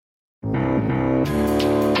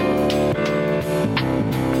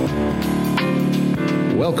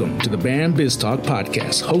Welcome to the BAM Biz Talk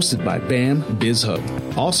podcast, hosted by BAM Biz Hub,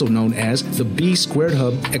 also known as the B Squared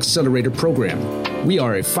Hub Accelerator Program. We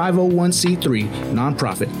are a 501c3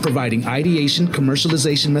 nonprofit providing ideation,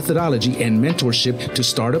 commercialization methodology, and mentorship to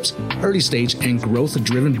startups, early stage, and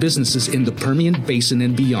growth-driven businesses in the Permian Basin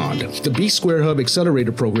and beyond. The B Squared Hub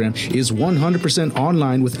Accelerator Program is 100%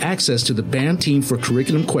 online with access to the BAM team for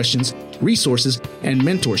curriculum questions, resources, and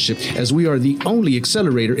mentorship, as we are the only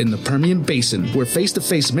accelerator in the Permian Basin where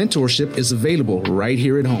face-to-face mentorship is available right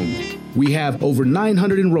here at home. We have over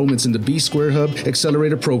 900 enrollments in the B Squared Hub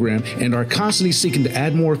Accelerator Program and are constantly seeking to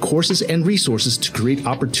add more courses and resources to create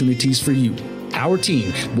opportunities for you. Our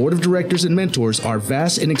team, board of directors, and mentors are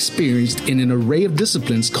vast and experienced in an array of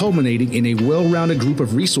disciplines, culminating in a well-rounded group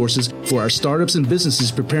of resources for our startups and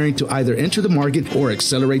businesses preparing to either enter the market or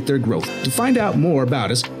accelerate their growth. To find out more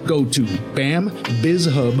about us, go to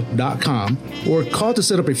bambizhub.com or call to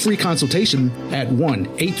set up a free consultation at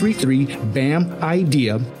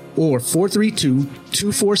 1-833-BAM-IDEA or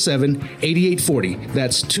 432-247-8840.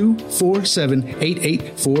 That's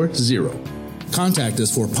 247-8840. Contact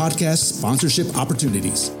us for podcast sponsorship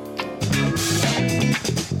opportunities.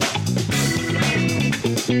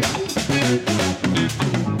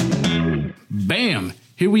 Bam!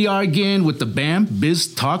 Here we are again with the BAM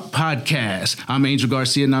Biz Talk podcast. I'm Angel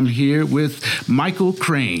Garcia, and I'm here with Michael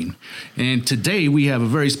Crane. And today we have a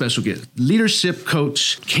very special guest, leadership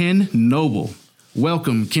coach Ken Noble.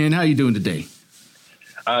 Welcome, Ken. How are you doing today?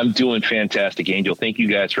 I'm doing fantastic, Angel. Thank you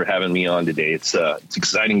guys for having me on today. It's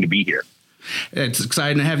exciting to be here. It's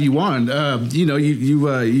exciting to have you on.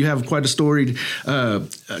 You have quite a storied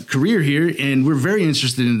career here, and we're very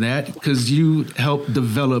interested in that because you help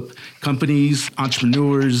develop companies,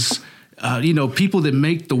 entrepreneurs, people that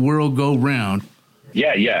make the world go round.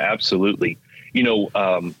 Yeah, absolutely.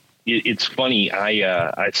 It's funny.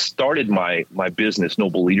 I started my business,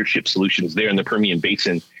 Noble Leadership Solutions, there in the Permian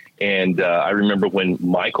Basin. And I remember when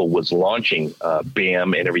Michael was launching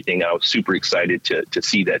BAM and everything, I was super excited to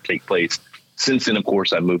see that take place. Since then, of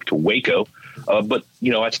course, I moved to Waco. But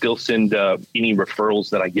I still send any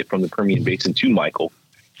referrals that I get from the Permian Basin to Michael.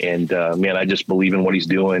 And, I just believe in what he's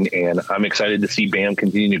doing. And I'm excited to see BAM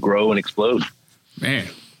continue to grow and explode. Man,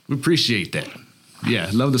 we appreciate that.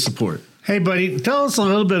 Yeah, love the support. Hey, buddy, tell us a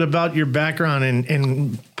little bit about your background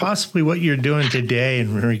and possibly what you're doing today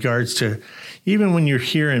in regards to even when you're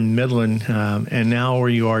here in Midland and now where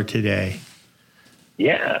you are today.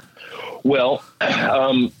 Yeah. Well,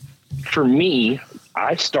 for me,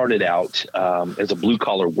 I started out as a blue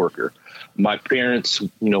collar worker. My parents,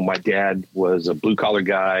 my dad was a blue collar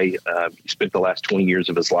guy. He spent the last 20 years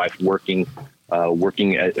of his life working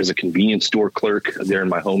as a convenience store clerk there in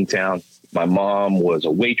my hometown. My mom was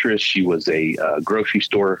a waitress. She was a grocery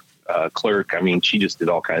store clerk. I mean, she just did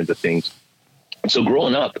all kinds of things. So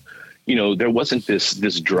growing up, there wasn't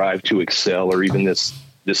this drive to excel or even this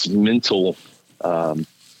mental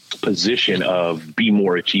position of be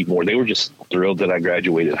more, achieve more. They were just thrilled that I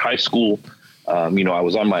graduated high school. I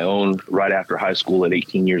was on my own right after high school at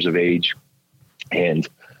 18 years of age. And,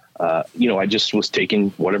 I just was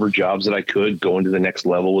taking whatever jobs that I could, going to the next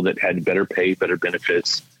level that had better pay, better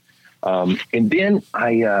benefits. And then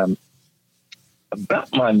about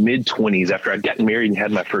my mid-20s, after I'd gotten married and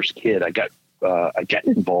had my first kid, I got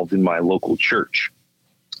involved in my local church.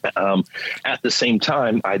 At the same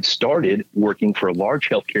time, I'd started working for a large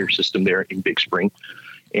healthcare system there in Big Spring.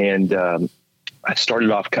 And I started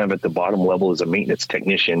off kind of at the bottom level as a maintenance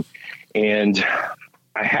technician. And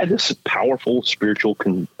I had this powerful spiritual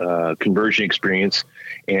conversion experience.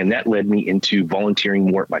 And that led me into volunteering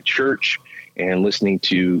more at my church and listening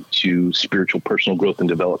to spiritual personal growth and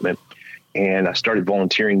development. And I started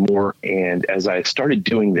volunteering more. And as I started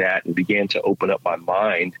doing that and began to open up my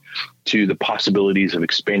mind to the possibilities of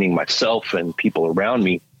expanding myself and people around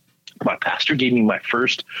me, my pastor gave me my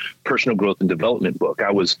first personal growth and development book.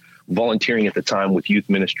 I was volunteering at the time with youth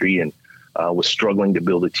ministry and was struggling to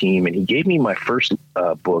build a team. And he gave me my first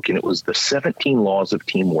book, and it was The 17 Laws of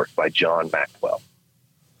Teamwork by John Maxwell.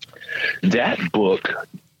 That book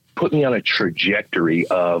put me on a trajectory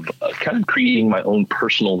of kind of creating my own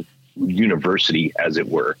personal university, as it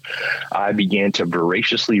were. I began to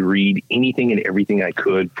voraciously read anything and everything I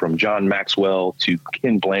could, from John Maxwell to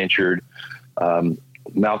Ken Blanchard,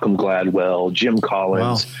 Malcolm Gladwell, Jim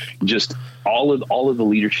Collins, wow. Just all of the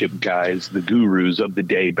leadership guys, the gurus of the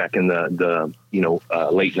day back in the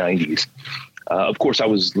late 90s. Of course, I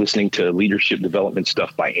was listening to leadership development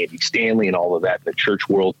stuff by Andy Stanley and all of that in the church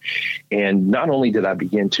world. And not only did I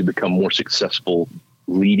begin to become more successful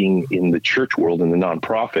leading in the church world, in the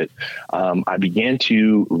nonprofit, I began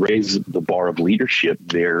to raise the bar of leadership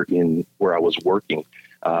there in where I was working.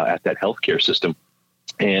 at that healthcare system.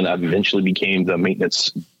 And I eventually became the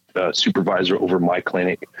maintenance supervisor over my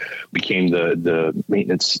clinic, became the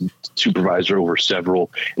maintenance supervisor over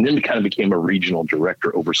several, and then kind of became a regional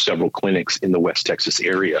director over several clinics in the West Texas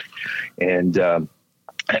area. And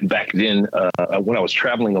back then, when I was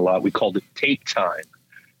traveling a lot, we called it tape time.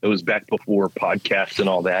 It was back before podcasts and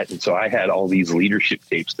all that. And so I had all these leadership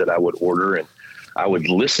tapes that I would order and I would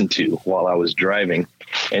listen to while I was driving.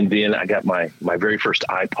 And then I got my very first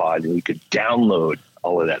iPod, and you could download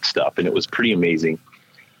all of that stuff. And it was pretty amazing.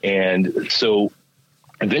 And so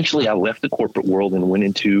eventually I left the corporate world and went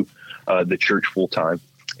into the church full time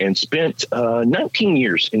and spent 19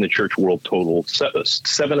 years in the church world total.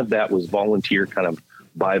 7 of that was volunteer, kind of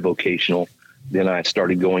bivocational. Then I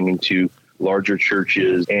started going into larger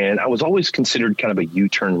churches, and I was always considered kind of a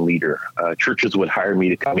U-turn leader. Churches would hire me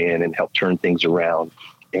to come in and help turn things around.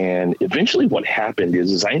 And eventually what happened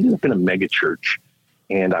is I ended up in a mega church,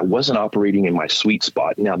 and I wasn't operating in my sweet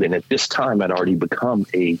spot. Now then, at this time, I'd already become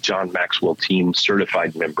a John Maxwell team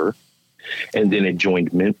certified member, and then it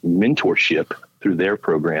joined mentorship through their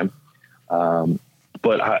program.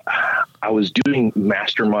 But I was doing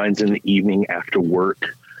masterminds in the evening after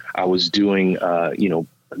work. I was doing,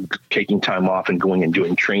 taking time off and going and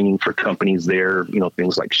doing training for companies there,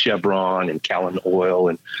 things like Chevron and Callan Oil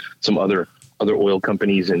and some other oil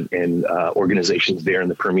companies and organizations there in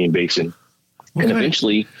the Permian Basin. And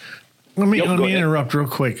eventually, let me interrupt real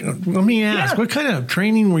quick. Let me ask, what kind of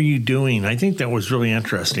training were you doing? I think that was really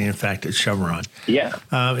interesting, in fact, at Chevron. Yeah.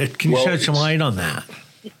 Can you shed some light on that?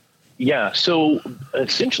 Yeah. So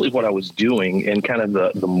essentially what I was doing and kind of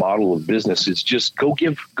the model of business is just go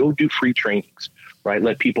do free trainings, right?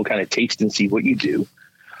 Let people kind of taste and see what you do.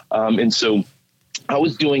 And so I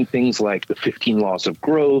was doing things like the 15 laws of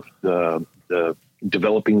growth, the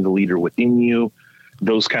developing the leader within you,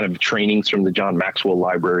 those kind of trainings from the John Maxwell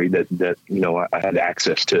library that I had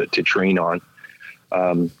access to train on.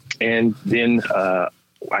 And then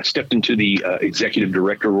I stepped into the executive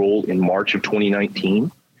director role in March of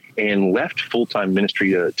 2019 and left full-time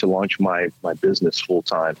ministry to launch my business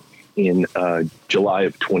full-time in July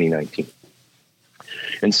of 2019.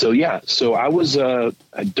 And so, I was,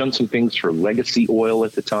 I'd done some things for Legacy Oil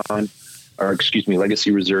at the time,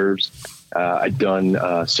 Legacy Reserves. I'd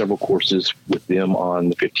done several courses with them on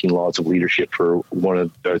the 15 laws of leadership for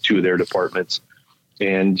two of their departments.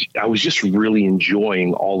 And I was just really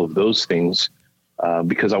enjoying all of those things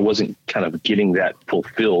because I wasn't kind of getting that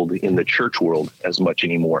fulfilled in the church world as much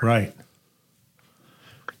anymore. Right.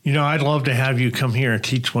 I'd love to have you come here and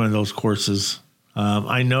teach one of those courses.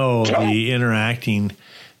 I know the interacting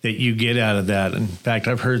that you get out of that. In fact,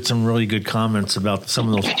 I've heard some really good comments about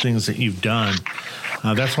some of those things that you've done.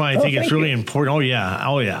 That's why I think it's really important.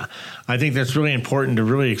 Oh yeah. I think that's really important to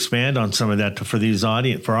really expand on some of that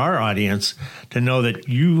for our audience to know that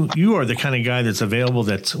you are the kind of guy that's available,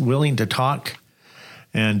 that's willing to talk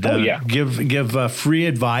and give free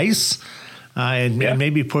advice. And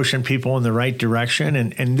maybe pushing people in the right direction.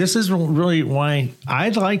 And this is really why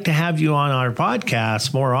I'd like to have you on our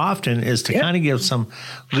podcast more often, is to kind of give some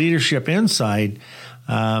leadership insight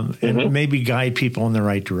and maybe guide people in the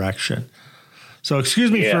right direction. So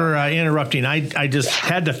excuse me for interrupting. I just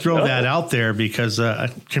had to throw that out there because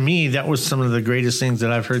to me, that was some of the greatest things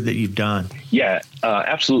that I've heard that you've done. Yeah,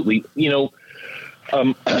 absolutely.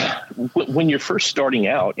 When you're first starting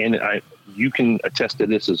out, and you can attest to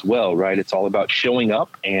this as well, right? It's all about showing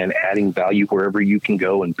up and adding value wherever you can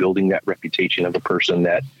go and building that reputation of a person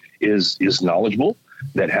that is knowledgeable,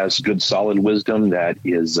 that has good, solid wisdom, that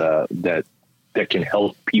is that can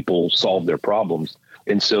help people solve their problems.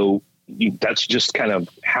 And so that's just kind of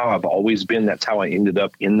how I've always been. That's how I ended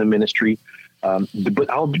up in the ministry. But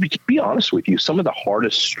I'll be honest with you, some of the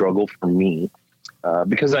hardest struggle for me,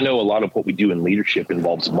 because I know a lot of what we do in leadership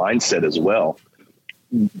involves mindset as well.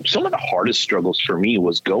 Some of the hardest struggles for me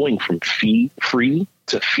was going from free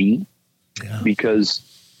to fee, because,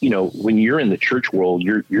 when you're in the church world,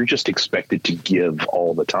 you're just expected to give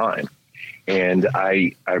all the time. And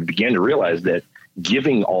I began to realize that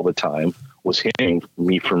giving all the time was hindering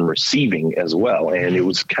me from receiving as well. And it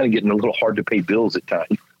was kind of getting a little hard to pay bills at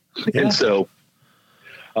times. Yeah. And so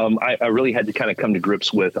I really had to kind of come to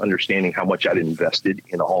grips with understanding how much I'd invested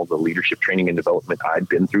in all the leadership training and development I'd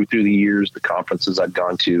been through the years, the conferences I'd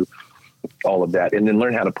gone to, all of that, and then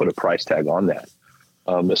learn how to put a price tag on that,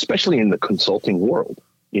 especially in the consulting world,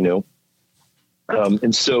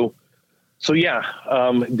 and so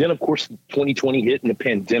then of course 2020 hit in the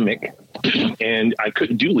pandemic, and I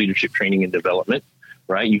couldn't do leadership training and development,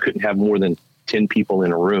 right? You couldn't have more than 10 people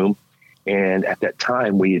in a room. And at that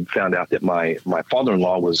time, we had found out that my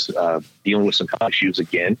father-in-law was dealing with some health issues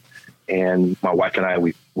again. And my wife and I,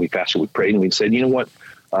 we fasted, we prayed, and we said, you know what?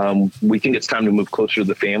 We think it's time to move closer to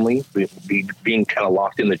the family. Being kind of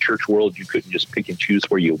locked in the church world, you couldn't just pick and choose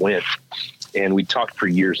where you went. And we talked for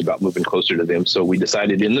years about moving closer to them. So we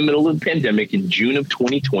decided in the middle of the pandemic in June of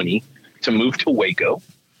 2020 to move to Waco.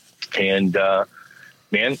 And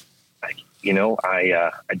man,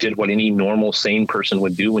 I did what any normal, sane person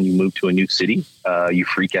would do when you move to a new city. You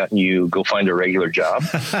freak out and you go find a regular job.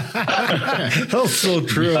 That's so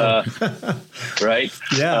true. Right?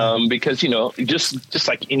 Yeah. Because, just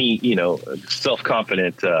like any,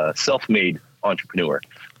 self-confident, self-made entrepreneur,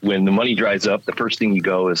 when the money dries up, the first thing you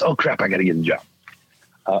go is, oh, crap, I got to get a job.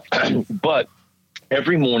 But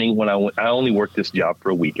every morning when I only worked this job for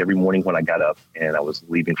a week. Every morning when I got up and I was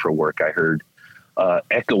leaving for work, I heard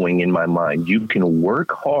echoing in my mind, you can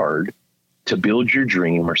work hard to build your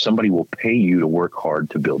dream, or somebody will pay you to work hard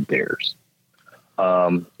to build theirs.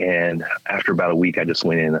 And after about a week, I just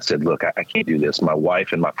went in and I said, look, I can't do this. My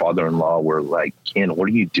wife and my father-in-law were like, Ken, what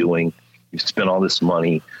are you doing? You spent all this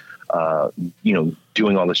money,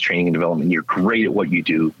 doing all this training and development. You're great at what you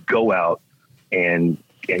do. Go out and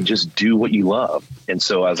just do what you love. And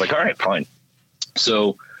so I was like, all right, fine.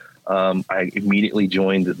 So I immediately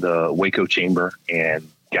joined the Waco Chamber and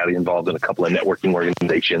got involved in a couple of networking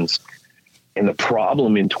organizations. And the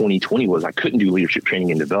problem in 2020 was I couldn't do leadership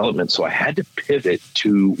training and development. So I had to pivot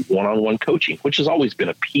to one-on-one coaching, which has always been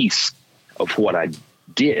a piece of what I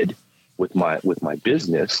did with my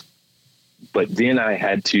business. But then I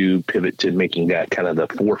had to pivot to making that kind of the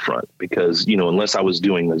forefront because, unless I was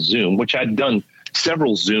doing a Zoom, which I'd done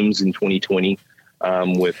several Zooms in 2020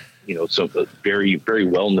 with, some very, very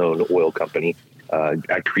well-known oil company.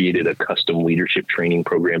 I created a custom leadership training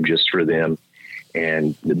program just for them.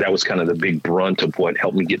 And that was kind of the big brunt of what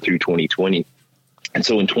helped me get through 2020. And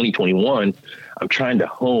so in 2021, I'm trying to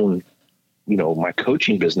hone, my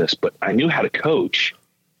coaching business, but I knew how to coach,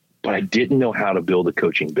 but I didn't know how to build a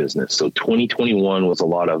coaching business. So 2021 was a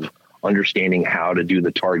lot of understanding how to do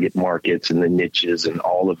the target markets and the niches and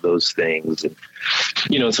all of those things. And,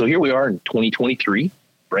 so here we are in 2023,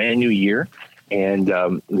 brand new year. And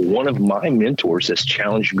one of my mentors has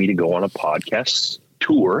challenged me to go on a podcast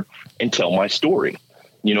tour and tell my story.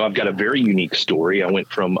 I've got a very unique story. I went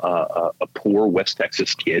from a poor West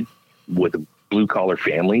Texas kid with a blue collar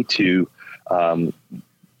family to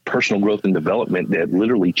personal growth and development that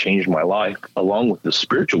literally changed my life, along with the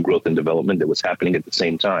spiritual growth and development that was happening at the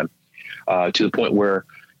same time, to the point where,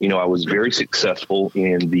 I was very successful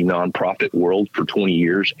in the nonprofit world for 20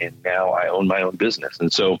 years, and now I own my own business.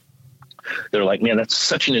 And so they're like, man, that's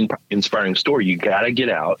such an inspiring story. You got to get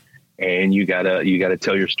out and you gotta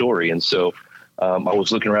tell your story. And so I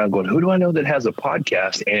was looking around going, who do I know that has a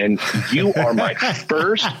podcast? And you are my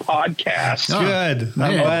first podcast. Good.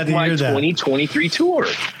 I'm glad to hear that. 2023 tour.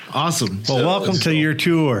 Awesome. Well, welcome to your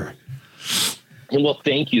tour. Well,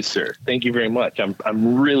 thank you, sir. Thank you very much.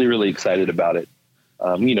 I'm really, really excited about it.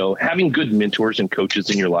 Having good mentors and coaches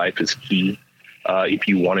in your life is key. If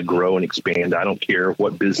you want to grow and expand, I don't care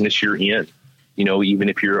what business you're in. Even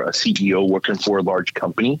if you're a CEO working for a large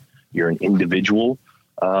company, you're an individual,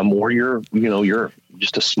 or you're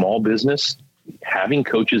just a small business, having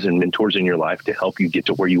coaches and mentors in your life to help you get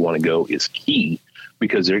to where you want to go is key,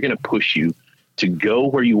 because they're going to push you to go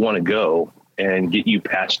where you want to go and get you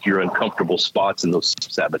past your uncomfortable spots and those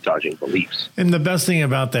sabotaging beliefs. And the best thing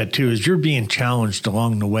about that too is you're being challenged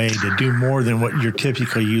along the way to do more than what you're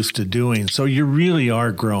typically used to doing. So you really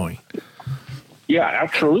are growing. Yeah,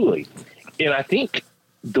 absolutely. And I think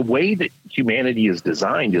the way that humanity is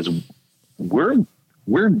designed is we're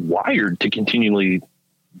wired to continually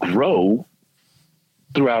grow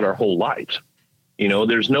throughout our whole lives. My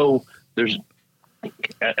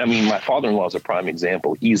father-in-law is a prime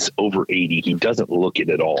example. He's over 80. He doesn't look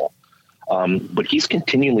it at all. But he's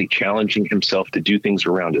continually challenging himself to do things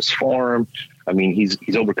around his farm. He's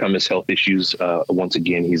overcome his health issues. Once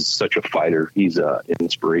again, he's such a fighter. He's an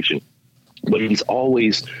inspiration. But he's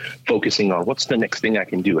always focusing on what's the next thing I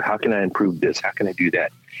can do? How can I improve this? How can I do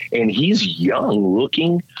that? And he's young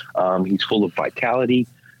looking. He's full of vitality.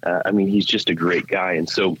 He's just a great guy. And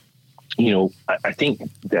so, I think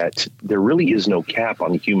that there really is no cap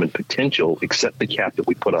on human potential except the cap that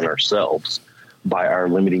we put on ourselves by our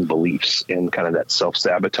limiting beliefs and kind of that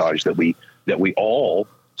self-sabotage that we all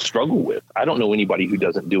struggle with. I don't know anybody who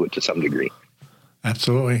doesn't do it to some degree.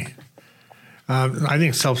 Absolutely. I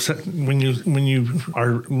think when you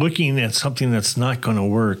are looking at something that's not going to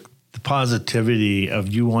work, the positivity of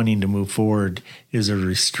you wanting to move forward is a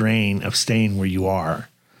restraint of staying where you are.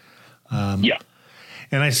 Yeah.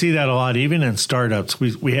 And I see that a lot, even in startups.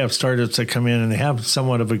 We have startups that come in and they have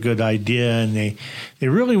somewhat of a good idea, and they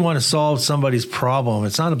really want to solve somebody's problem.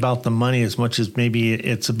 It's not about the money as much as maybe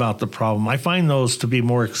it's about the problem. I find those to be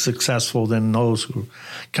more successful than those who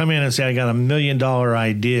come in and say, I got $1 million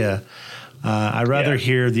idea. I'd rather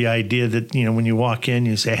hear the idea that, when you walk in,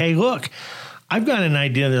 you say, hey, look, I've got an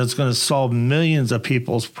idea that's going to solve millions of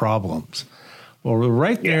people's problems. Well,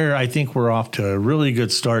 right there, I think we're off to a really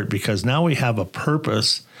good start, because now we have a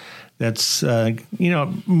purpose that's,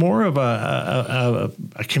 more of a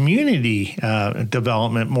community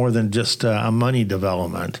development more than just a money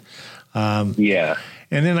development. And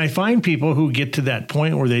then I find people who get to that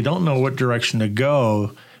point where they don't know what direction to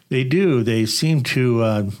go. They seem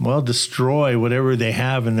to, destroy whatever they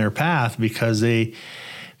have in their path, because they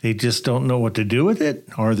just don't know what to do with it,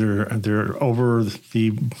 or they're over the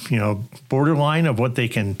borderline of what they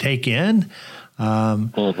can take in,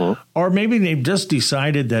 or maybe they've just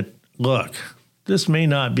decided that, look, this may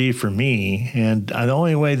not be for me, and the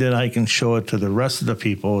only way that I can show it to the rest of the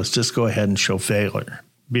people is just go ahead and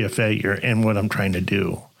be a failure in what I'm trying to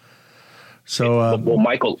do. So, well,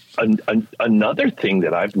 Michael, another thing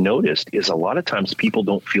that I've noticed is a lot of times people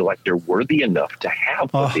don't feel like they're worthy enough to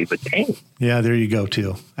have what they've attained. Yeah, there you go,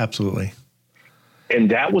 too. Absolutely. And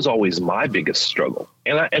that was always my biggest struggle.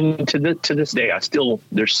 And to this day,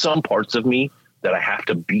 there's some parts of me that I have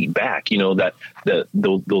to beat back. That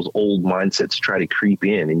those old mindsets try to creep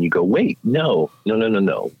in, and you go, wait, no,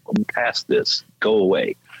 I'm past this, go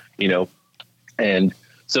away, and.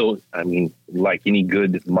 So, like any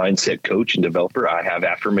good mindset coach and developer, I have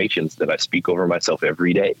affirmations that I speak over myself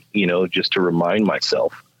every day, just to remind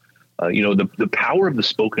myself, the power of the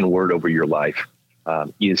spoken word over your life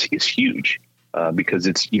is huge, because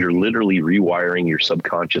you're literally rewiring your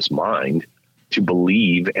subconscious mind to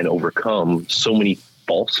believe and overcome so many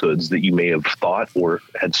falsehoods that you may have thought or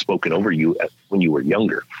had spoken over you when you were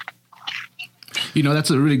younger. That's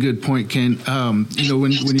a really good point, Ken. When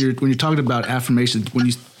you're talking about affirmations, when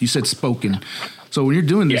you said spoken, so when you're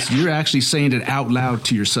doing this, you're actually saying it out loud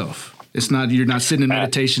to yourself. You're not sitting in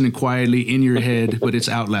meditation and quietly in your head, but it's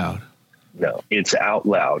out loud. No, it's out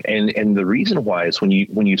loud. And the reason why is when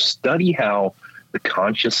you study how the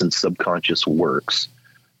conscious and subconscious works,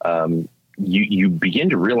 you begin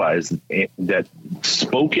to realize that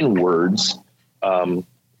spoken words,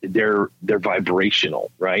 they're vibrational,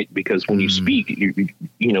 right? Because when you speak,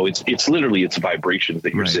 it's literally vibrations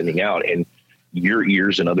that you're sending out, and your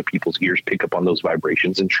ears and other people's ears pick up on those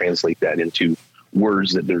vibrations and translate that into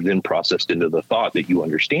words that they're then processed into the thought that you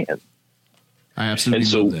understand. I absolutely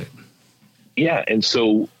love that. Yeah. And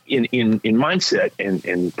so in mindset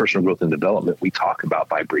and personal growth and development, we talk about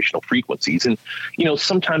vibrational frequencies. And,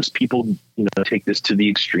 sometimes people, take this to the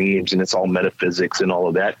extremes, and it's all metaphysics and all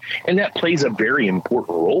of that. And that plays a very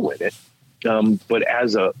important role in it. But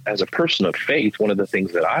as a person of faith, one of the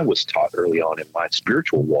things that I was taught early on in my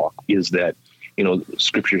spiritual walk is that,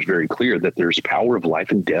 Scripture is very clear that there's power of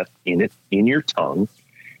life and death in your tongue,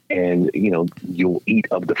 and, you'll eat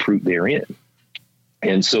of the fruit therein.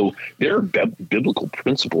 And so there are biblical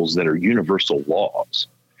principles that are universal laws.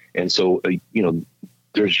 And so,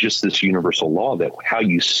 there's just this universal law that how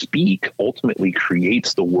you speak ultimately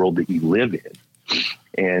creates the world that you live in.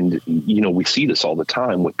 And, we see this all the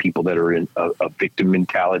time with people that are in a victim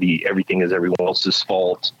mentality. Everything is everyone else's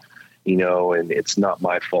fault, and it's not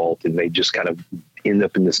my fault. And they just kind of end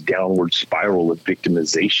up in this downward spiral of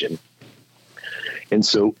victimization. And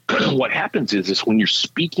so what happens is when you're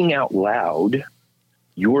speaking out loud,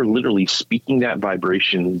 you're literally speaking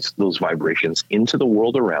those vibrations into the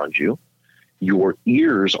world around you. Your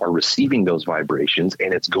ears are receiving those vibrations,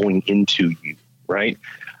 and it's going into you, right?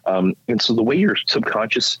 And so the way your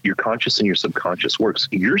conscious and your subconscious works,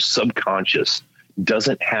 your subconscious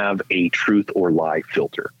doesn't have a truth or lie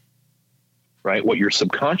filter, right? What your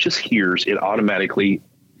subconscious hears, it automatically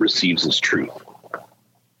receives as truth.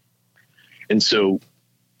 And so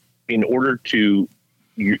in order to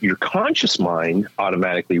your conscious mind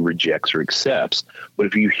automatically rejects or accepts. But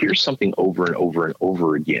if you hear something over and over and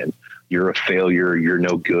over again, you're a failure, you're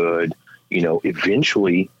no good,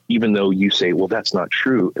 eventually, even though you say, well, that's not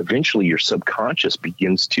true, eventually your subconscious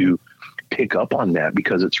begins to pick up on that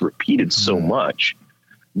because it's repeated so much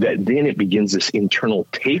that then it begins this internal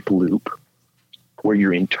tape loop where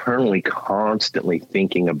you're internally constantly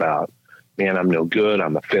thinking about, man, I'm no good,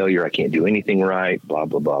 I'm a failure, I can't do anything right, blah,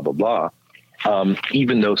 blah, blah, blah, blah.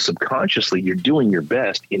 Even though subconsciously you're doing your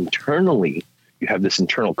best, internally you have this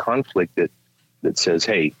internal conflict that says,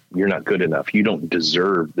 hey, you're not good enough. You don't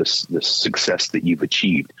deserve this success that you've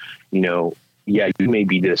achieved. You may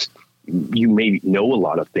be this you may know a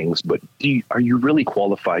lot of things, but are you really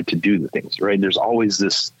qualified to do the things, right? There's always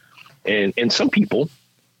this, and some people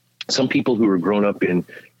who are grown up in,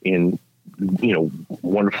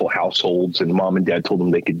 wonderful households and mom and dad told them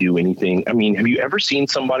they could do anything. I mean, have you ever seen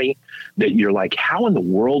somebody that you're like, how in the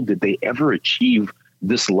world did they ever achieve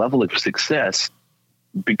this level of success?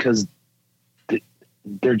 Because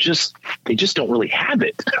they just don't really have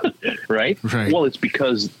it. Right. Well, it's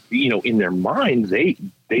because, in their mind, they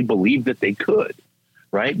believed that they could,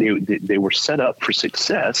 right. They were set up for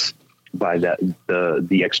success by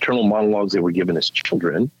the external monologues they were given as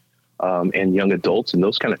children, and young adults and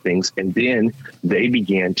those kind of things. And then they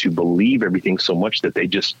began to believe everything so much that they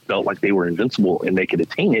just felt like they were invincible and they could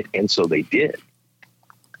attain it. And so they did.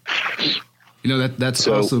 That's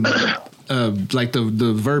awesome. Like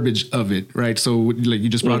the verbiage of it, right? So like you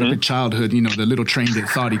just brought up in childhood, the little train that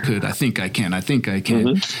thought he could. I think I can.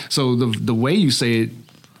 Mm-hmm. So the way you say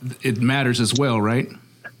it matters as well, right?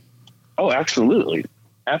 Oh, absolutely.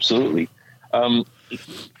 Absolutely.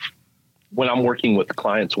 When I'm working with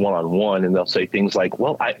clients one-on-one and they'll say things like,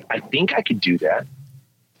 well, I think I could do that.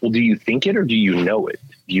 Well, do you think it or do you know it?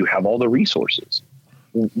 Do you have all the resources?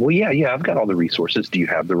 Well, yeah, I've got all the resources. Do you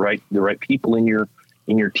have the right people in your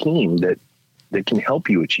team that can help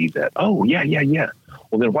you achieve that? Oh, yeah.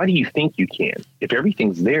 Well, then why do you think you can? If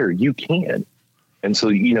everything's there, you can. And so,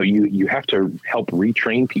 you have to help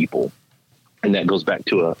retrain people. And that goes back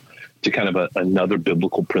to kind of another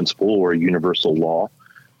biblical principle or a universal law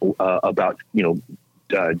about,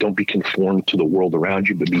 don't be conformed to the world around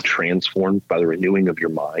you, but be transformed by the renewing of your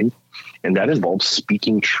mind. And that involves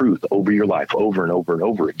speaking truth over your life over and over and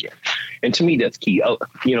over again. And to me, that's key.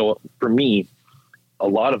 For me, a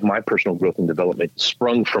lot of my personal growth and development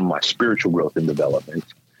sprung from my spiritual growth and development.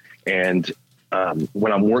 And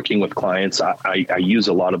when I'm working with clients, I use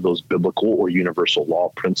a lot of those biblical or universal law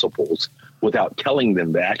principles without telling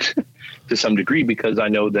them that to some degree, because I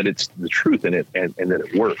know that it's the truth in it and that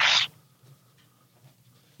it works.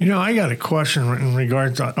 I got a question in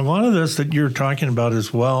regards to a lot of this that you're talking about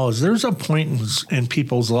as well. Is there's a point in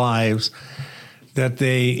people's lives that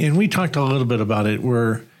and we talked a little bit about it,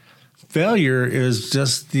 where failure is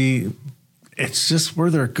it's just where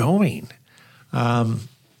they're going.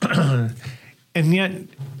 And yet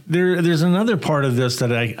there's another part of this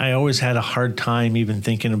that I always had a hard time even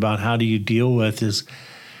thinking about how do you deal with is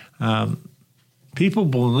people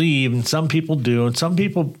believe, and some people do, and some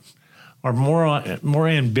people are more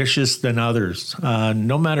ambitious than others.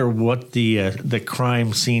 No matter what the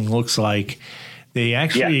crime scene looks like, they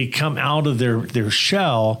actually come out of their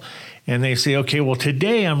shell and they say, okay, well,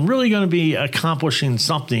 today I'm really going to be accomplishing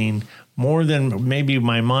something more than maybe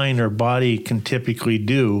my mind or body can typically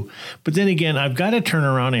do. But then again, I've got to turn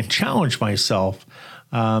around and challenge myself.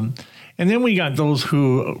 And then we got those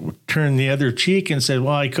who turned the other cheek and said,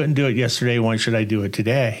 well, I couldn't do it yesterday. Why should I do it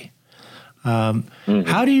today?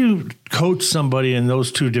 How do you coach somebody in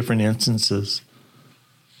those two different instances?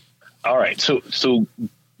 All right. So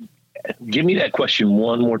give me that question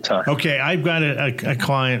one more time. Okay. I've got a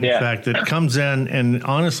client, in fact, that comes in and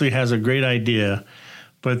honestly has a great idea,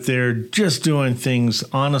 but they're just doing things,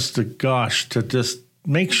 honest to gosh, to just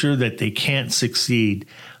make sure that they can't succeed.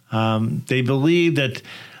 They believe that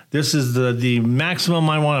this is the maximum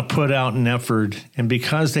I want to put out in effort. And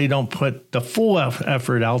because they don't put the full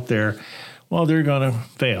effort out there, well, they're going to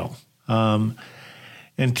fail.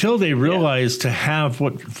 Until they realize to have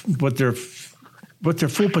what their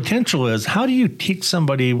full potential is. How do you teach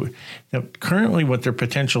somebody that currently what their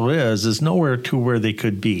potential is nowhere to where they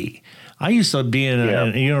could be? I used to be in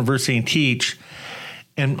a university and teach,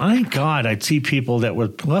 and my God, I'd see people that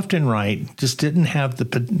were left and right just didn't have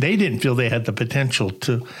they didn't feel they had the potential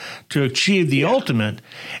to achieve the ultimate.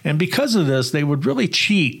 And because of this, they would really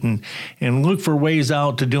cheat and look for ways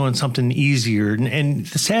out to doing something easier. And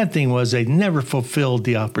the sad thing was they never fulfilled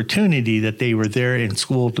the opportunity that they were there in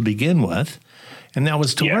school to begin with. And that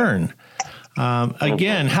was to learn.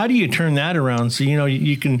 Again, how do you turn that around so,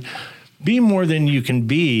 you can be more than you can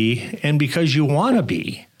be and because you want to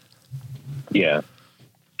be? Yeah.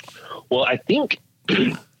 Well, I think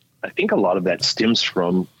a lot of that stems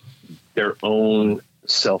from their own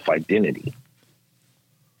self-identity,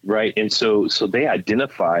 right? And so they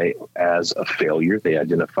identify as a failure. They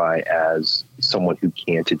identify as someone who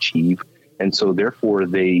can't achieve. And so therefore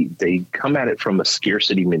they come at it from a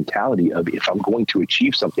scarcity mentality of, if I'm going to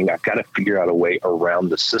achieve something, I've got to figure out a way around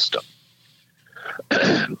the system.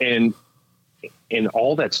 And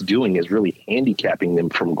all that's doing is really handicapping them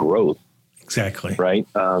from growth. Exactly. Right.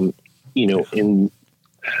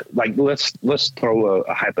 Let's throw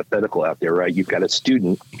a hypothetical out there, right? You've got a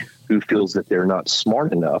student who feels that they're not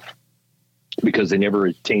smart enough because they never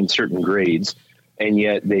attained certain grades. And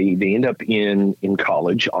yet they end up in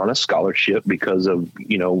college on a scholarship because of,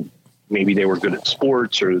 maybe they were good at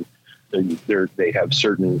sports, or they have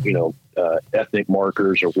certain, ethnic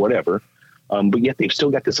markers or whatever. But yet they've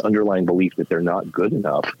still got this underlying belief that they're not good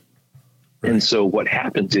enough. Right. And so what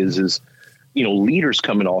happens is, leaders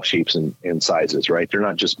come in all shapes and sizes, right? They're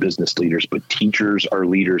not just business leaders, but teachers are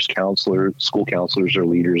leaders, school counselors are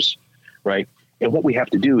leaders, right? And what we have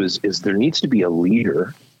to do is there needs to be a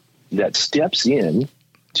leader that steps in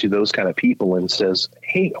to those kind of people and says,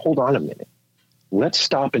 hey, hold on a minute. Let's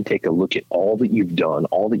stop and take a look at all that you've done,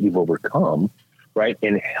 all that you've overcome, right?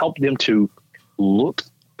 And help them to look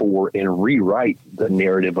for and rewrite the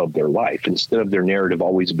narrative of their life. Instead of their narrative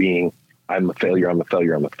always being, I'm a failure, I'm a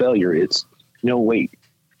failure, I'm a failure. It's, no, wait,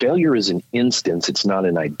 failure is an instance. It's not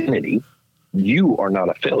an identity. You are not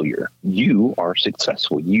a failure. You are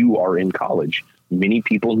successful. You are in college. Many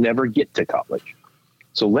people never get to college.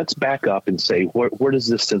 So let's back up and say, where does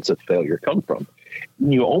this sense of failure come from?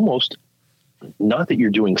 You almost, not that you're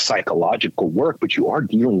doing psychological work, but you are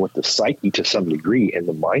dealing with the psyche to some degree and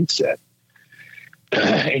the mindset.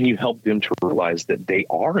 And you help them to realize that they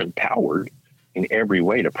are empowered in every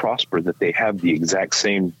way to prosper, that they have the exact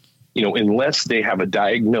same, unless they have a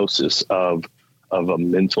diagnosis of a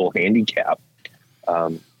mental handicap,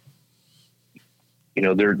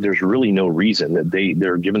 there's really no reason that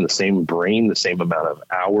they're given the same brain, the same amount of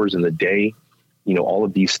hours in the day, all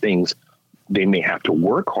of these things. They may have to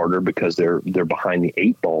work harder because they're behind the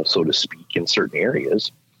eight ball, so to speak, in certain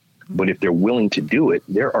areas. But if they're willing to do it,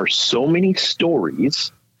 there are so many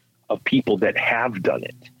stories of people that have done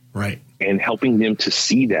it. Right. And helping them to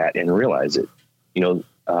see that and realize it,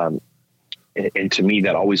 and to me,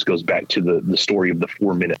 that always goes back to the story of the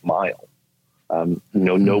 4-minute mile.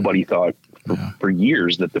 Nobody thought for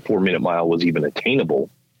years that the 4-minute mile was even attainable.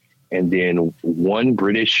 And then one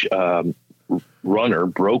British runner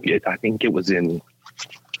broke it. I think it was in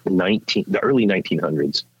the early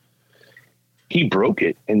 1900s. He broke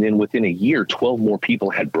it. And then within a year, 12 more people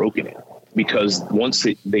had broken it, because once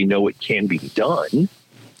they know it can be done,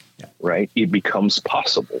 right, it becomes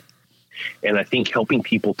possible. And I think helping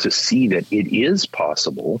people to see that it is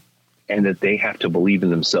possible and that they have to believe in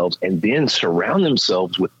themselves, and then surround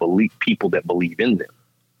themselves with people that believe in them.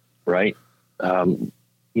 Right.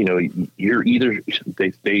 You're either,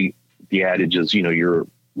 the adage is, you're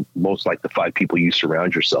most like the 5 people you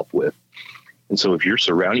surround yourself with. And so if you're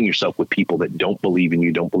surrounding yourself with people that don't believe in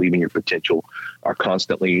you, don't believe in your potential, are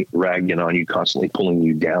constantly ragging on you, constantly pulling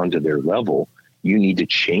you down to their level, you need to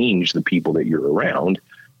change the people that you're around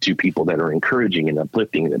to people that are encouraging and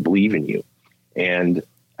uplifting and that believe in you. And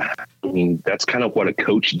that's kind of what a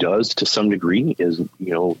coach does to some degree is,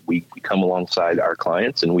 we come alongside our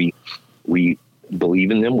clients and we believe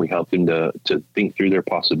in them. We help them to think through their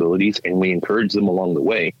possibilities, and we encourage them along the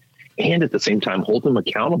way. And at the same time, hold them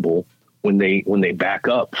accountable when they back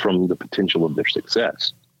up from the potential of their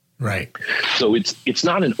success. Right. So it's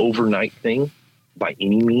not an overnight thing by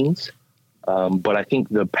any means. But I think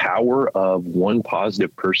the power of one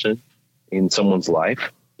positive person in someone's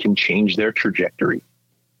life can change their trajectory.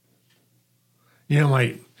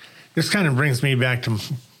 This kind of brings me back to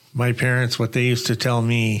my parents, what they used to tell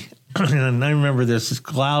me. And I remember this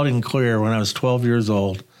loud and clear when I was 12 years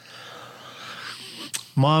old.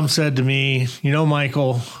 Mom said to me,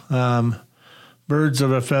 Michael, birds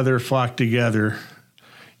of a feather flock together.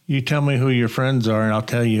 You tell me who your friends are, and I'll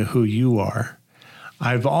tell you who you are.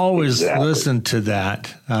 I've always listened to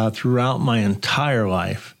that throughout my entire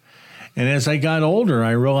life. And as I got older,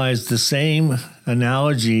 I realized the same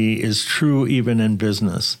analogy is true even in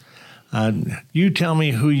business. You tell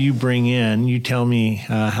me who you bring in, you tell me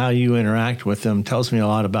how you interact with them, tells me a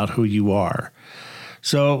lot about who you are.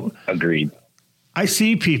 So agreed. I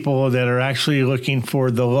see people that are actually looking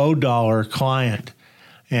for the low dollar client.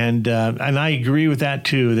 And I agree with that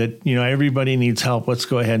too, that, everybody needs help. Let's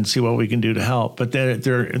go ahead and see what we can do to help. But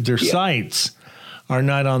their sights are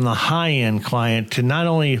not on the high-end client, to not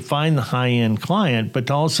only find the high-end client, but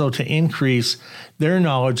also to increase their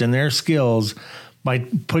knowledge and their skills by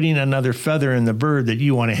putting another feather in the bird that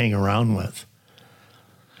you want to hang around with.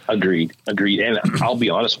 Agreed. And I'll be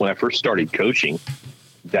honest, when I first started coaching,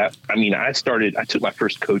 I took my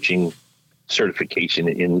first coaching certification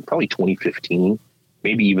in probably 2015.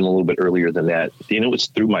 Maybe even a little bit earlier than that. Then it was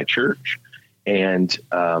through my church. And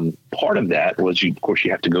part of that was, of course,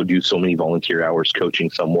 you have to go do so many volunteer hours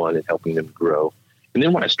coaching someone and helping them grow. And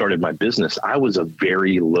then when I started my business, I was a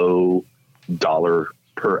very low dollar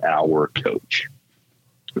per hour coach.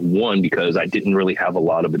 One, because I didn't really have a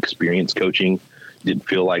lot of experience coaching, didn't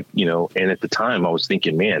feel like, and at the time I was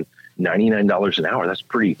thinking, man, $99 an hour. That's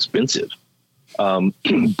pretty expensive.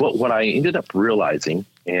 But what I ended up realizing,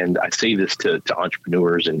 and I say this to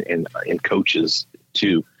entrepreneurs and coaches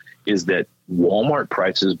too, is that Walmart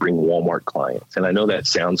prices bring Walmart clients. And I know that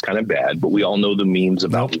sounds kind of bad, but we all know the memes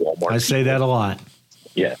about Walmart. I say that a lot.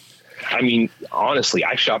 Yeah. I mean, honestly,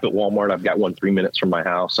 I shop at Walmart. I've got one 3 minutes from my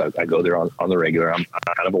house. I go there on the regular. I'm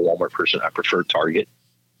kind of a Walmart person. I prefer Target.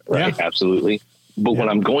 Right. Yeah. Absolutely. But when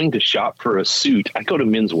I'm going to shop for a suit, I go to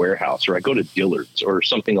Men's Warehouse or I go to Dillard's or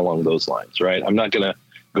something along those lines. Right. I'm not going to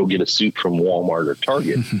go get a suit from Walmart or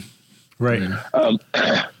Target. Right.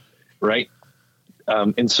 Right.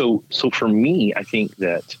 And so for me, I think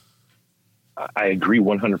that I agree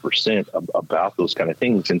 100% about those kind of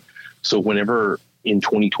things. And so whenever in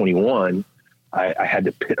 2021, I had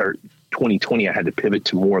to, or 2020, I had to pivot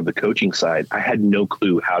to more of the coaching side. I had no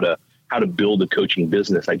clue how to build a coaching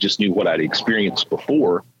business. I just knew what I'd experienced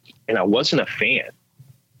before, and I wasn't a fan.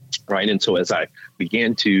 Right. And so as I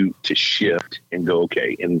began to shift and go,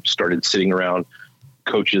 okay, and started sitting around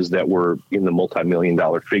coaches that were in the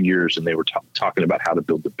multi-million-dollar figures, and they were talking about how to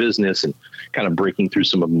build the business and kind of breaking through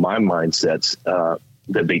some of my mindsets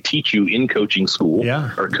that they teach you in coaching school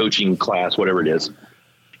or coaching class, whatever it is.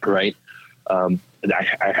 Right. I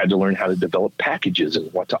had to learn how to develop packages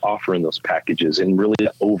and what to offer in those packages, and really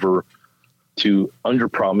to under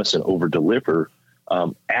promise and over deliver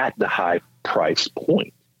at the high price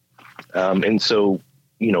point. And so,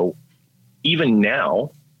 even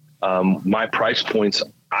now, my price points,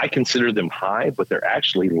 I consider them high, but they're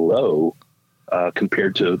actually low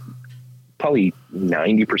compared to probably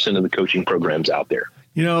 90% of the coaching programs out there.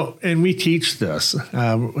 And we teach this.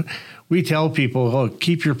 We tell people,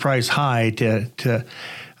 keep your price high to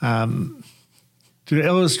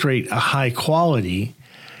illustrate a high quality,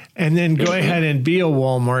 and then go ahead and be a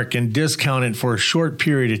Walmart and discount it for a short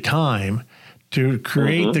period of time to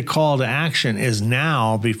create the call to action is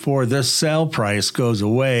now, before this sale price goes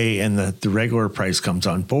away and the regular price comes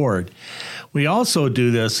on board. We also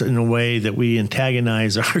do this in a way that we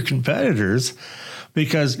antagonize our competitors,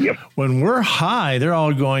 because when we're high, they're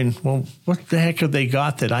all going, well, what the heck have they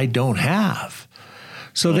got that I don't have?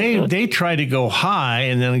 So they try to go high.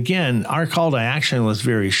 And then again, our call to action was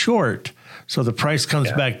very short. So the price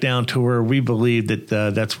comes back down to where we believe that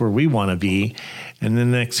that's where we want to be. And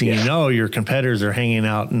then next thing you know, your competitors are hanging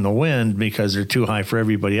out in the wind because they're too high for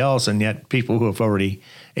everybody else. And yet people who have already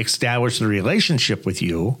established the relationship with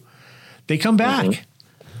you, they come back.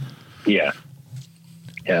 Yeah,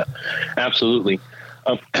 absolutely.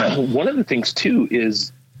 One of the things too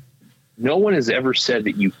is no one has ever said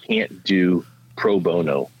that you can't do pro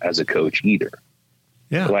bono as a coach either.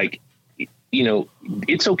 Yeah.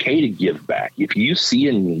 It's okay to give back. If you see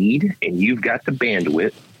a need and you've got the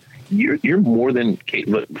bandwidth, you're more than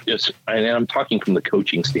capable. And I'm talking from the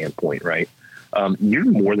coaching standpoint, right? You're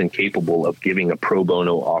more than capable of giving a pro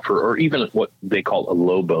bono offer, or even what they call a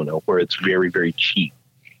low bono, where it's very, very cheap,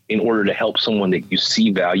 in order to help someone that you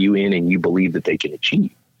see value in and you believe that they can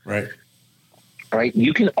achieve. Right. Right.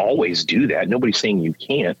 You can always do that. Nobody's saying you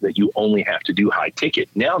can't, that you only have to do high ticket.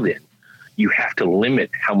 Now then, you have to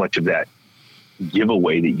limit how much of that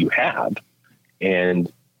giveaway that you have,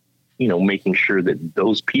 and making sure that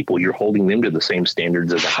those people, you're holding them to the same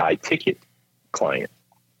standards as a high ticket client,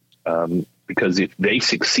 because if they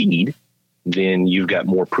succeed, then you've got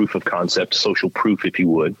more proof of concept, social proof, if you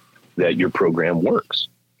would, that your program works.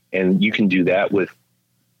 And you can do that with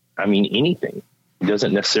anything. It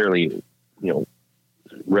doesn't necessarily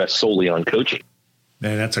rest solely on coaching.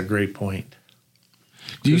 Man, that's a great point.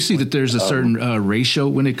 Do you see that there's a certain ratio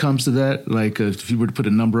when it comes to that? Like if you were to put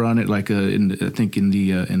a number on it, like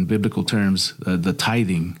in biblical terms, the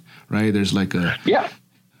tithing, right? There's like a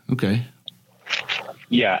Okay.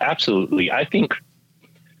 Yeah, absolutely. I think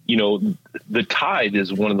the tithe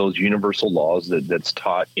is one of those universal laws that's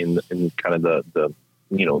taught in kind of the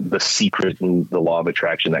secret and the law of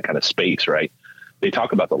attraction, that kind of space, right? They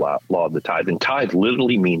talk about the law of the tithe, and tithe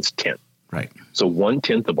literally means tenth. Right. So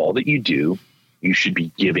 1/10 of all that you do, you should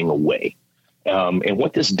be giving away. And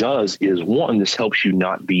what this does is, one, this helps you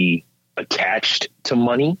not be attached to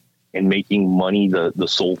money and making money the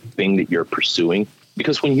sole thing that you're pursuing.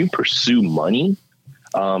 Because when you pursue money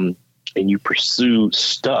and you pursue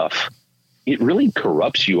stuff, it really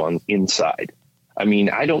corrupts you on inside. I mean,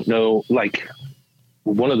 I don't know, like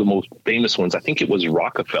one of the most famous ones, I think it was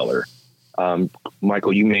Rockefeller.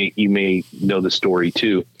 Michael, you may know the story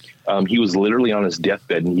too. He was literally on his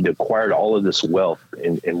deathbed, and he'd acquired all of this wealth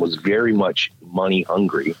and was very much money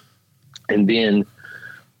hungry. And then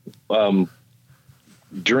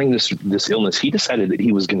during this illness, he decided that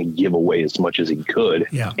he was going to give away as much as he could.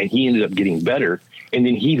 Yeah. And he ended up getting better. And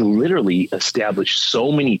then he literally established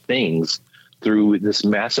so many things through this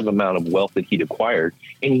massive amount of wealth that he'd acquired.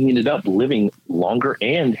 And he ended up living longer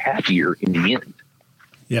and happier in the end.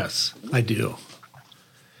 Yes, I do.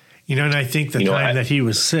 You know, and I think the time that he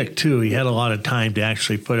was sick too, he had a lot of time to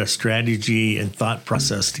actually put a strategy and thought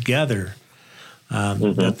process together.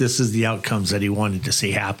 That this is the outcomes that he wanted to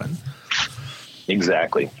see happen.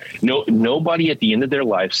 Exactly. Nobody at the end of their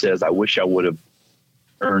life says, I wish I would have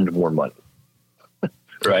earned more money.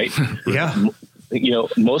 Right? Yeah. You know,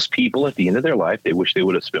 most people at the end of their life, they wish they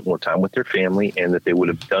would have spent more time with their family and that they would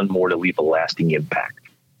have done more to leave a lasting impact.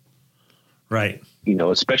 Right. You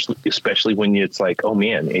know, especially when it's like, oh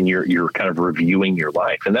man, and you're kind of reviewing your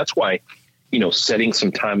life. And that's why, you know, setting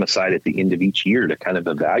some time aside at the end of each year to kind of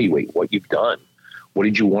evaluate what you've done. What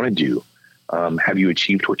did you want to do? Have you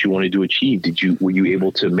achieved what you wanted to achieve? Were you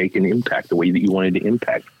able to make an impact the way that you wanted to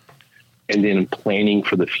impact? And then planning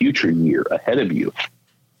for the future year ahead of you.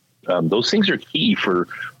 Those things are key for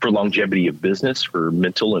longevity of business, for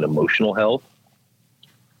mental and emotional health.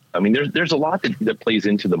 I mean, there's a lot that plays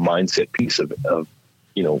into the mindset piece of,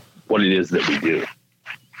 you know, what it is that we do.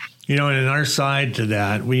 You know, and in our side to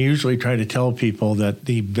that, we usually try to tell people that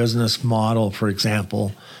the business model, for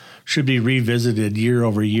example, should be revisited year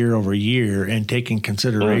over year over year and take in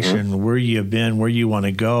consideration where you have been, where you want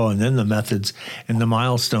to go, and then the methods and the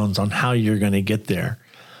milestones on how you're going to get there.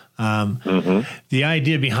 The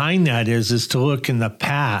idea behind that is to look in the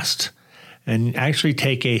past and actually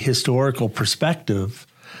take a historical perspective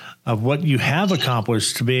of what you have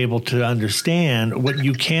accomplished to be able to understand what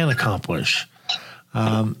you can accomplish.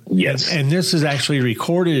 Yes. And this is actually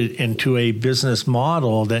recorded into a business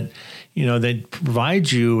model that, you know, that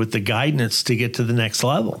provides you with the guidance to get to the next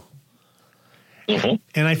level.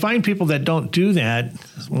 And I find people that don't do that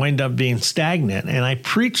wind up being stagnant. And I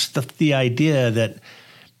preach the idea that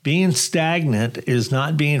being stagnant is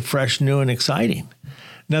not being fresh, new, and exciting.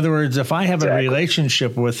 In other words, if I have a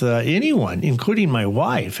relationship with anyone, including my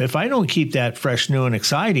wife, if I don't keep that fresh, new, and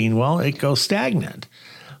exciting, well, it goes stagnant.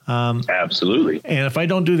 Absolutely. And if I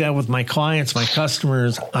don't do that with my clients, my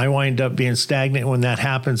customers, I wind up being stagnant. When that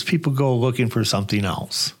happens, people go looking for something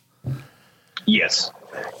else. Yes.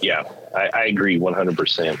 Yeah, I agree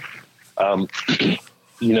 100%.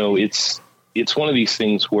 You know, it's one of these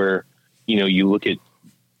things where, you know, you look at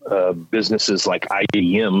businesses like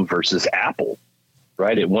IBM versus Apple,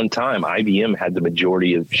 right? At one time, IBM had the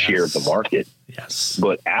majority of share of the market. Yes.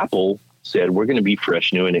 But Apple said, we're going to be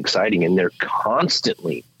fresh, new, and exciting. And they're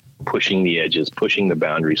constantly pushing the edges, pushing the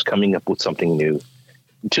boundaries, coming up with something new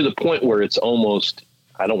to the point where it's almost,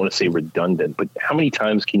 I don't want to say redundant, but how many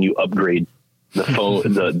times can you upgrade the phone,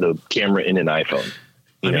 the camera in an iPhone?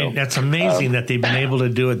 I mean, that's amazing that they've been able to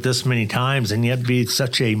do it this many times and yet be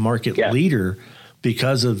such a market leader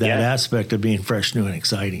because of that aspect of being fresh, new, and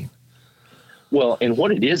exciting. Well, and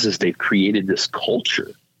what it is they've created this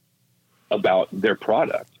culture about their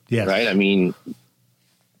product, right? I mean,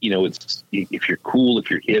 you know, it's, if you're cool, if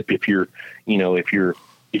you're hip, if you're, you know, if you're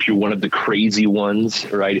one of the crazy ones,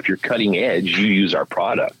 right? If you're cutting edge, you use our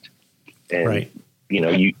product. And, you know,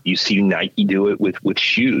 you see Nike do it with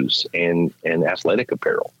shoes and athletic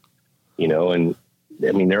apparel, you know, and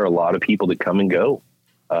I mean, there are a lot of people that come and go,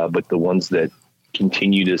 but the ones that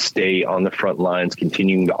continue to stay on the front lines,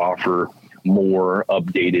 continuing to offer more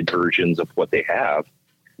updated versions of what they have,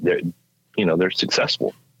 they're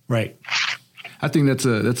successful. Right. I think that's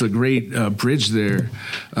a great bridge there,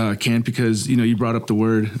 Ken, because, you know, you brought up the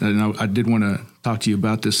word, and I did want to talk to you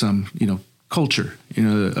about this, you know, culture, you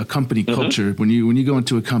know, a company culture. When you go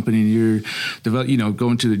into a company and you're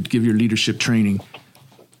going to give your leadership training,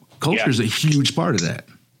 culture is a huge part of that.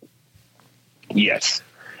 Yes,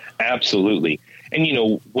 absolutely. And, you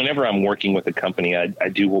know, whenever I'm working with a company, I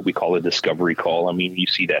do what we call a discovery call. I mean, you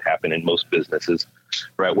see that happen in most businesses,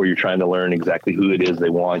 right? Where you're trying to learn exactly who it is they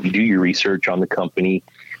want. You do your research on the company.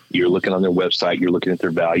 You're looking on their website. You're looking at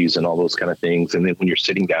their values and all those kind of things. And then when you're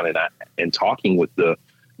sitting down and talking with the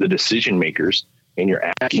decision makers and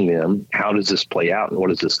you're asking them, how does this play out and what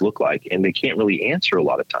does this look like? And they can't really answer a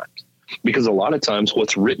lot of times, because a lot of times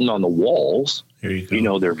what's written on the walls, you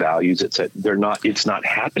know, their values, it's not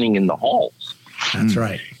happening in the halls. That's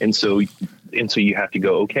right. And so you have to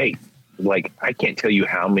go, okay, like, I can't tell you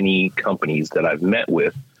how many companies that I've met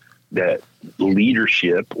with that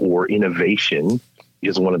leadership or innovation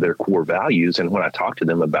is one of their core values. And when I talk to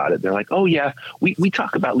them about it, they're like, oh yeah, we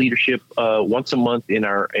talk about leadership once a month in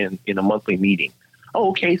a monthly meeting. Oh,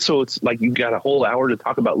 okay. So it's like, you got a whole hour to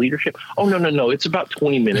talk about leadership. Oh, no. It's about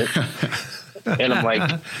 20 minutes. And I'm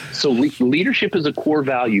like, so leadership is a core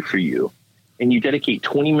value for you, and you dedicate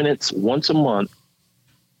 20 minutes once a month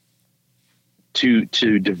to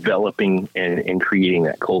developing and creating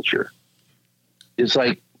that culture. It's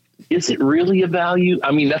like, is it really a value?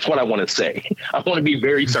 I mean, that's what I want to say. I want to be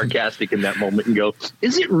very sarcastic in that moment and go,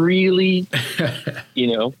 is it really,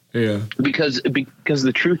 Yeah. Because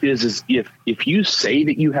the truth is if you say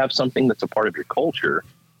that you have something that's a part of your culture,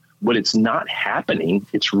 but it's not happening,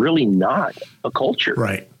 it's really not a culture.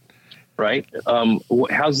 Right. Right.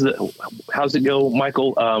 How's it go,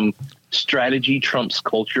 Michael? Strategy trumps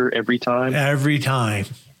culture every time. Every time.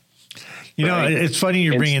 Right. It's funny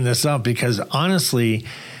you're bringing this up because honestly,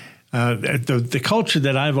 the culture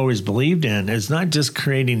that I've always believed in is not just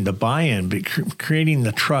creating the buy-in, but creating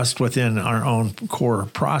the trust within our own core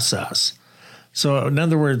process. So in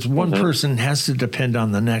other words, one person has to depend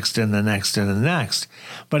on the next and the next and the next,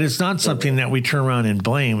 but it's not something that we turn around and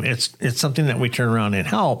blame. It's something that we turn around and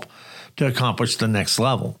help to accomplish the next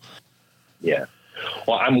level. Yeah.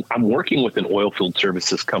 Well, I'm working with an oil field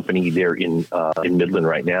services company there in Midland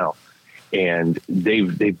right now. And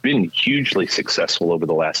they've been hugely successful over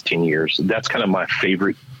the last 10 years. That's kind of my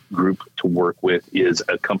favorite group to work with, is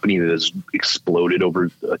a company that has exploded over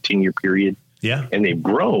a 10-year period. Yeah. And they've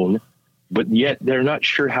grown, but yet they're not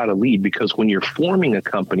sure how to lead, because when you're forming a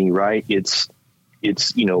company, right, it's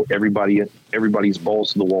everybody's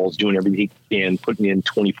balls to the walls, doing everything and putting in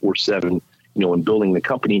 24/7, and building the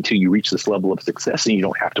company until you reach this level of success, and you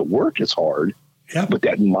don't have to work as hard. Yeah. But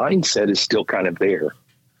that mindset is still kind of there.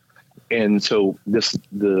 And so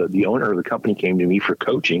the owner of the company came to me for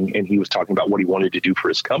coaching, and he was talking about what he wanted to do for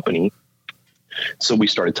his company. So we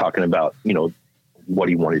started talking about, what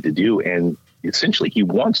he wanted to do. And essentially he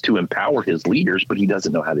wants to empower his leaders, but he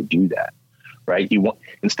doesn't know how to do that. Right.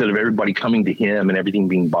 Instead of everybody coming to him and everything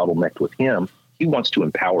being bottlenecked with him, he wants to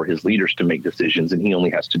empower his leaders to make decisions. And he only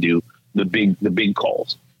has to do the big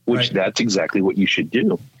calls, which that's exactly what you should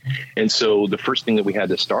do. And so the first thing that we had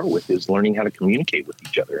to start with is learning how to communicate with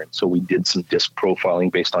each other. And so we did some disc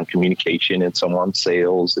profiling based on communication and some on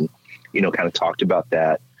sales, and, kind of talked about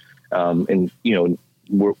that.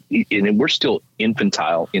 We're still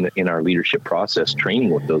infantile in our leadership process training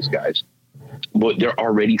with those guys, but they're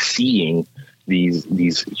already seeing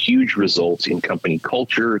these huge results in company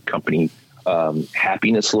culture, company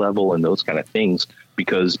happiness level, and those kind of things,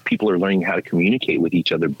 because people are learning how to communicate with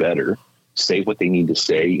each other better, say what they need to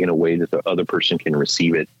say in a way that the other person can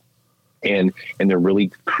receive it. And they're really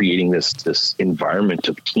creating this environment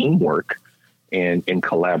of teamwork and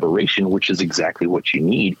collaboration, which is exactly what you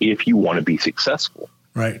need if you want to be successful.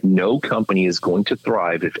 Right. No company is going to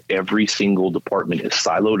thrive if every single department is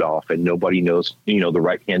siloed off and nobody knows, the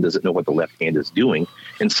right hand doesn't know what the left hand is doing.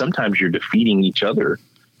 And sometimes you're defeating each other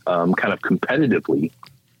kind of competitively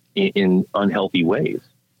in unhealthy ways.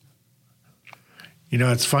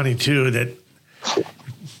 It's funny too that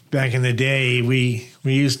back in the day we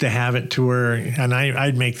used to have it to where, and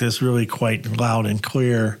I'd make this really quite loud and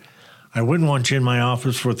clear, I wouldn't want you in my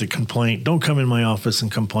office with a complaint. Don't come in my office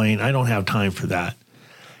and complain. I don't have time for that.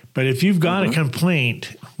 But if you've got a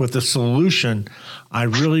complaint with a solution, I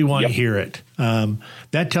really want to hear it.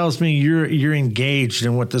 That tells me you're engaged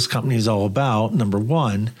in what this company is all about, number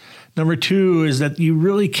one. Number two is that you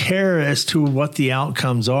really care as to what the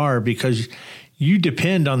outcomes are, because you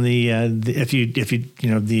depend on the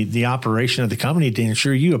operation of the company to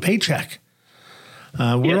ensure you a paycheck.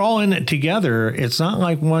 We're all in it together. It's not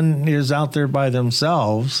like one is out there by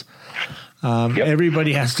themselves.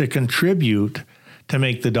 Everybody has to contribute to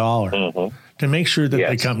make the dollar, to make sure that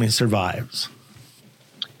the company survives.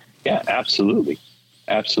 Yeah, absolutely.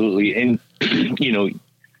 Absolutely. And,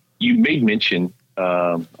 you made mention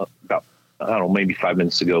about, maybe 5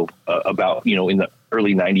 minutes ago about, in the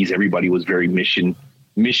early 90s, everybody was very mission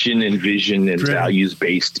and vision and values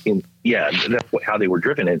based that's how they were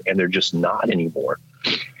driven. And they're just not anymore.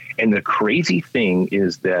 And the crazy thing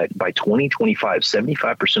is that by 2025,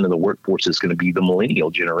 75% of the workforce is going to be the millennial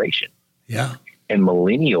generation. Yeah. And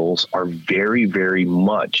millennials are very, very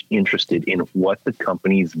much interested in what the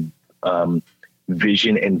company's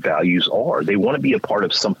vision and values are. They want to be a part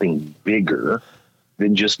of something bigger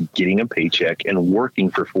than just getting a paycheck and working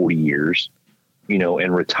for 40 years,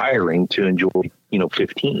 and retiring to enjoy,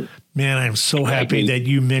 15. Man, I'm so happy that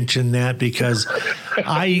you mentioned that, because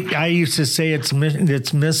I used to say it's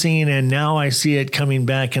missing, and now I see it coming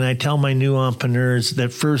back. And I tell my new entrepreneurs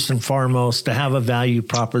that first and foremost, to have a value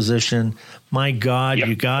proposition, my God,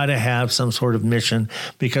 you got to have some sort of mission,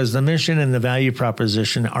 because the mission and the value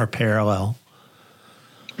proposition are parallel.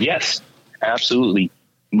 Yes, absolutely.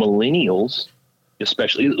 Millennials,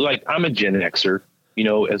 especially, like I'm a Gen Xer.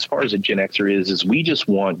 as far as a Gen Xer is we just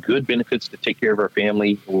want good benefits to take care of our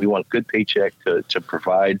family. We want good paycheck to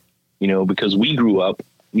provide, because we grew up,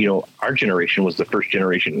 our generation was the first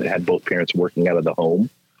generation that had both parents working out of the home.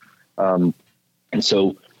 And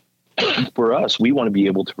so for us, we want to be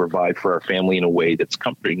able to provide for our family in a way that's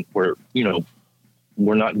comforting, where,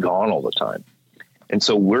 we're not gone all the time. And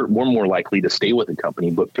so we're more likely to stay with the company.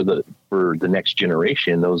 But for the next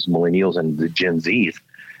generation, those millennials and the Gen Zs,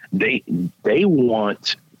 they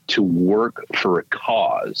want to work for a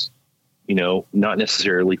cause, not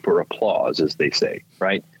necessarily for applause, as they say,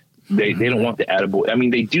 right? They don't want the attaboy. I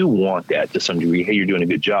mean, they do want that to some degree. Hey, you're doing a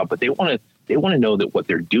good job, but they want to know that what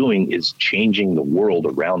they're doing is changing the world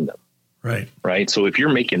around them. Right. Right. So if you're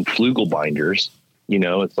making flugel binders,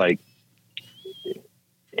 it's like,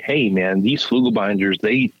 hey man, these flugel binders,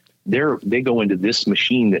 they go into this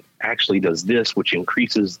machine that actually does this, which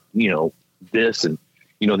increases, this. And,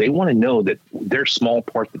 they want to know that their small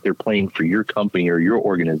part that they're playing for your company or your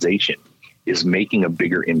organization is making a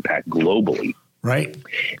bigger impact globally. Right.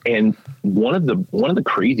 And one of the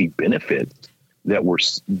crazy benefits that we're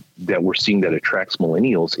seeing that attracts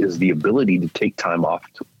millennials is the ability to take time off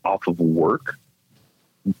of work,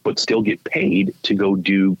 but still get paid to go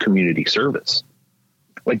do community service.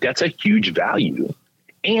 Like, that's a huge value.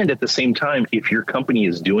 And at the same time, if your company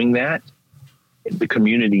is doing that, the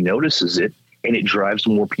community notices it and it drives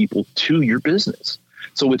more people to your business.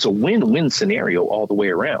 So it's a win-win scenario all the way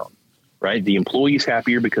around, right? The employee's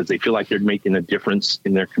happier because they feel like they're making a difference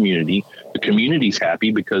in their community. The community's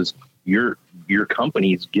happy because your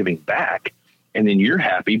company is giving back. And then you're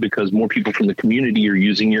happy because more people from the community are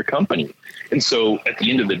using your company. And so at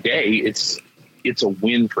the end of the day, it's a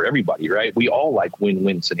win for everybody, right? We all like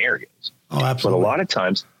win-win scenarios. Oh, absolutely. But a lot of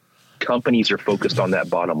times companies are focused on that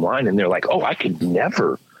bottom line and they're like, oh, I could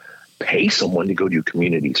never pay someone to go do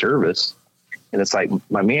community service. And it's like,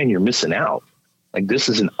 my man, you're missing out. Like, this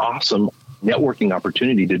is an awesome networking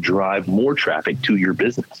opportunity to drive more traffic to your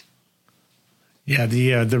business. Yeah,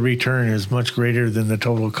 the return is much greater than the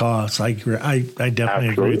total cost. I definitely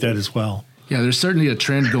agree with that as well. Yeah, there's certainly a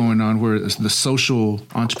trend going on where the social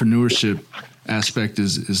entrepreneurship aspect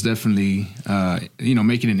is definitely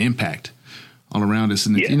making an impact all around us,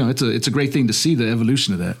 and it's a great thing to see the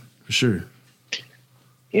evolution of that for sure.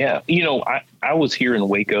 Yeah, I was here in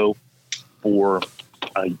Waco for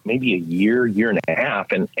maybe a year and a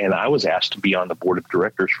half, and I was asked to be on the board of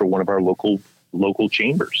directors for one of our local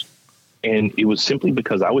chambers. And it was simply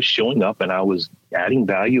because I was showing up and I was adding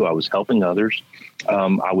value. I was helping others.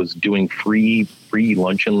 I was doing free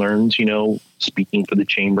lunch and learns, speaking for the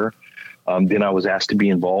chamber. Then I was asked to be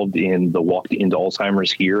involved in the Walk into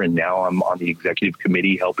Alzheimer's here. And now I'm on the executive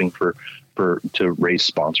committee helping to raise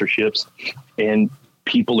sponsorships. And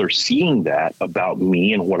people are seeing that about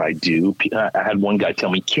me and what I do. I had one guy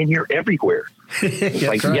tell me, Ken, you're everywhere. It's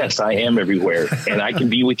like, right. Yes, I am everywhere, and I can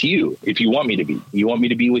be with you if you want me to be. You want me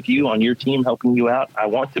to be with you on your team, helping you out? I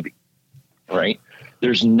want to be. Right?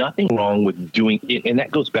 There's nothing wrong with doing it, and that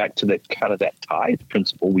goes back to that kind of that tithe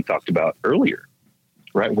principle we talked about earlier.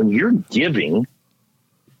 Right? When you're giving,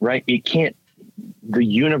 right, the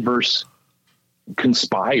universe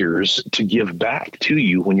conspires to give back to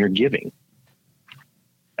you when you're giving.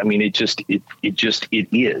 I mean, it is.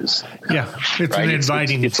 Yeah, it's right? An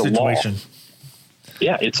inviting it's situation.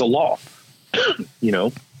 Yeah, it's a law.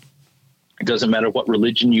 It doesn't matter what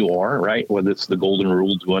religion you are, right? Whether it's the golden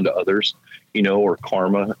rule, do unto others, or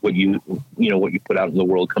karma, what you put out in the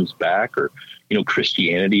world comes back, or,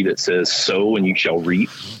 Christianity that says sow and you shall reap.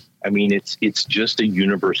 I mean, it's just a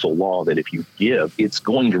universal law that if you give, it's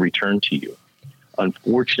going to return to you.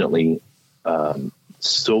 Unfortunately,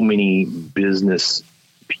 so many business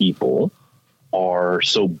people are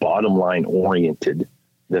so bottom line oriented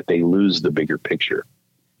that they lose the bigger picture.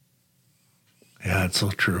 Yeah, it's so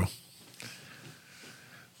true.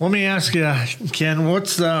 Let me ask you, Ken, we're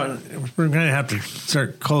going to have to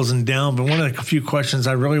start closing down, but one of the few questions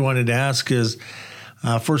I really wanted to ask is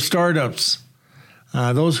for startups,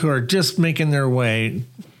 those who are just making their way,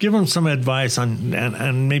 give them some advice on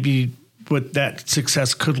and maybe what that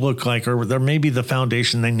success could look like, or there may be the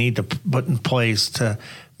foundation they need to put in place to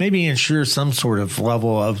maybe ensure some sort of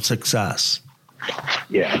level of success.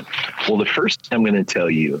 Yeah. Well, the first thing I'm going to tell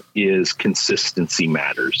you is consistency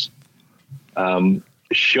matters.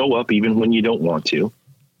 Show up even when you don't want to,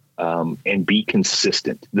 and be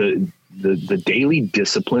consistent. The daily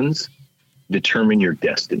disciplines determine your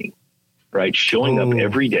destiny, right? Showing up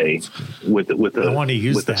every day with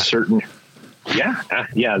a certain. Yeah.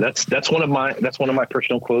 That's one of my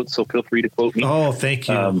personal quotes. So feel free to quote me. Oh, thank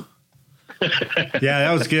you. Yeah,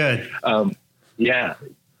 that was good. Yeah.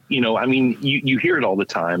 I mean, you hear it all the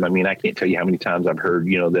time. I mean, I can't tell you how many times I've heard,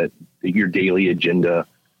 that your daily agenda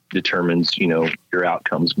determines, your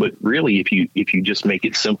outcomes. But really, if you just make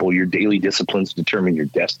it simple, your daily disciplines determine your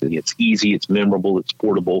destiny. It's easy, it's memorable, it's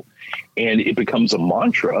portable, and it becomes a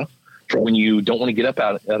mantra for when you don't want to get up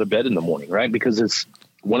out of bed in the morning, right? Because it's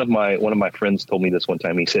one of my friends told me this one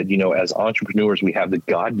time. He said, as entrepreneurs, we have the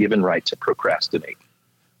God-given right to procrastinate.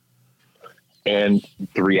 And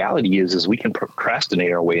the reality is we can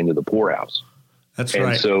procrastinate our way into the poorhouse. That's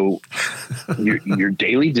right. And so your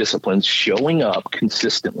daily disciplines, showing up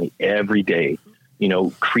consistently every day,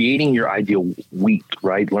 creating your ideal week,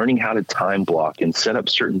 right? Learning how to time block and set up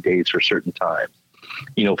certain days for certain times.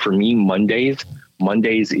 For me, Mondays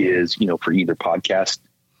is, for either podcast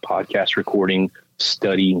recording,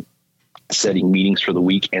 study, setting meetings for the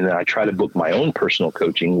week. And then I try to book my own personal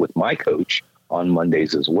coaching with my coach on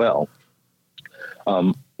Mondays as well.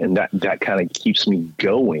 And that kind of keeps me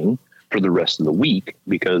going for the rest of the week,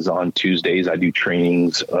 because on Tuesdays I do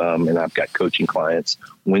trainings, and I've got coaching clients.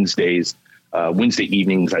 Wednesday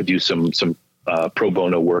evenings, I do some pro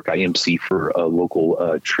bono work. I MC for a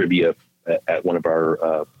local trivia at one of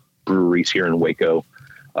our breweries here in Waco.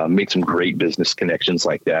 Made some great business connections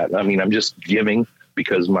like that. I mean, I'm just giving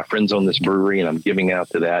because my friends own this brewery, and I'm giving out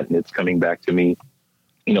to that, and it's coming back to me.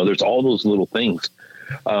 There's all those little things.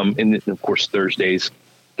 And then, of course, Thursdays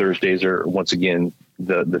are once again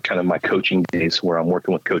the kind of my coaching days where I'm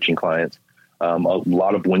working with coaching clients. A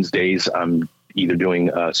lot of Wednesdays I'm either doing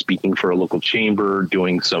speaking for a local chamber,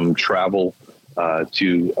 doing some travel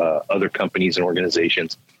to other companies and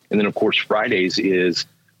organizations. And then, of course, Fridays is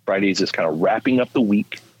kind of wrapping up the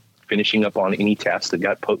week, finishing up on any tasks that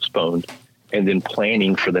got postponed, and then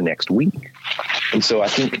planning for the next week. And so I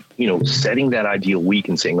think, setting that ideal week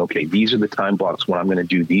and saying, okay, these are the time blocks when I'm going to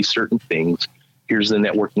do these certain things. Here's the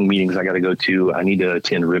networking meetings I got to go to. I need to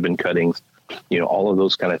attend ribbon cuttings, all of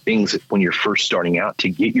those kind of things. When you're first starting out, to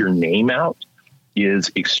get your name out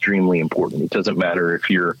is extremely important. It doesn't matter if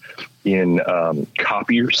you're in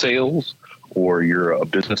copier sales, or you're a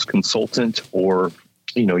business consultant, or,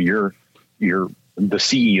 you're the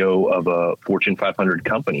CEO of a Fortune 500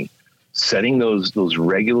 company. Setting those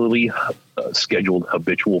regularly scheduled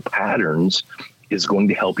habitual patterns is going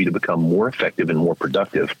to help you to become more effective and more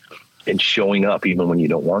productive, and showing up even when you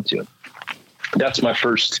don't want to. That's my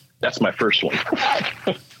first one.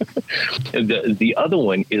 The other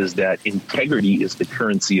one is that integrity is the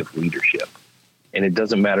currency of leadership. And it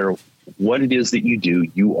doesn't matter what it is that you do,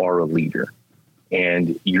 you are a leader.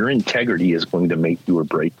 And your integrity is going to make you or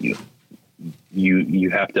break you. You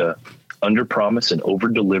have to under-promise and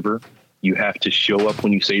over-deliver. You have to show up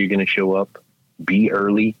when you say you're going to show up. Be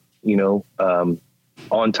early,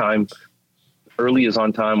 on time. Early is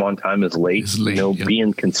on time is late. Yep.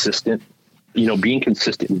 Being consistent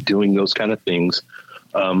in doing those kind of things,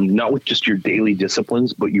 not with just your daily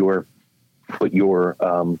disciplines, but your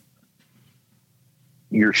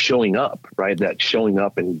showing up, right? That showing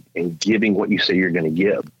up and giving what you say you're going to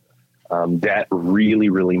give. That really,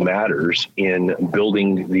 really matters in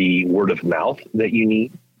building the word of mouth that you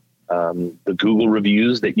need. The Google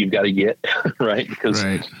reviews that you've got to get, right? Because,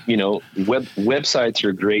 websites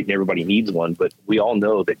are great and everybody needs one, but we all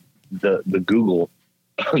know that the Google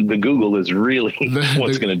is really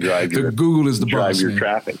what's going to drive your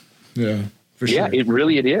traffic. Yeah, for sure. Yeah,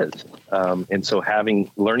 it is. And so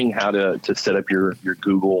learning how to set up your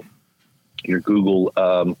Google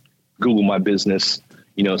My Business,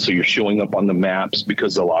 so you're showing up on the maps,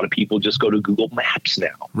 because a lot of people just go to Google Maps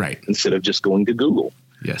now, right? Instead of just going to Google.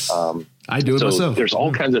 Yes. I do it myself. There's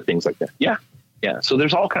all kinds of things like that. Yeah. Yeah. So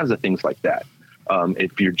there's all kinds of things like that.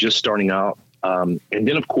 If you're just starting out, and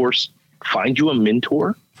then of course, find you a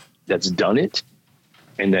mentor that's done it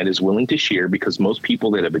and that is willing to share, because most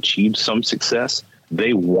people that have achieved some success,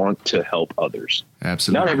 they want to help others.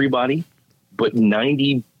 Absolutely. Not everybody, but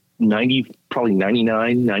 90, probably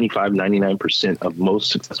 99, 95, 99% of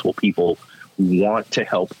most successful people want to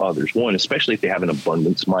help others. One, especially if they have an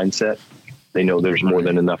abundance mindset. They know there's more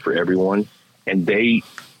than enough for everyone. And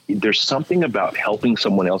there's something about helping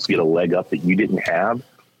someone else get a leg up that you didn't have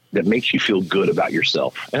that makes you feel good about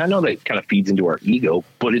yourself. And I know that kind of feeds into our ego,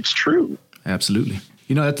 but it's true. Absolutely.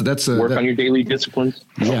 That's work on your daily disciplines.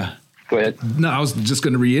 Yeah. Go ahead. No, I was just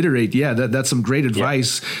going to reiterate. Yeah, that's some great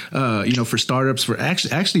advice. For startups, for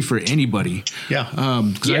actually for anybody. Yeah.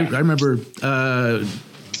 Because I remember,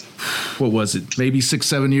 what was it? Maybe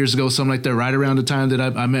 6-7 years ago, something like that. Right around the time that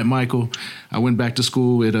I met Michael, I went back to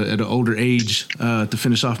school at an older age to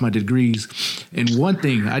finish off my degrees. And one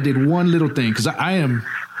thing, I did one little thing, because I'm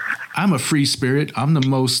a free spirit. I'm the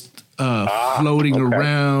most floating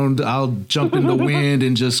around. I'll jump in the wind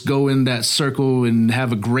and just go in that circle and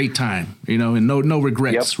have a great time, and no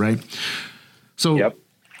regrets, right? So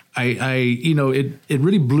it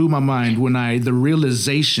really blew my mind when the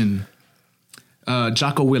realization,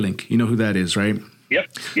 Jocko Willink, you know who that is, right?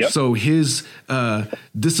 Yep. So his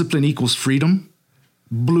discipline equals freedom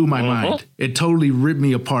blew my mind. It totally ripped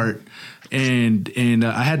me apart. And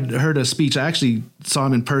I had heard a speech. I actually saw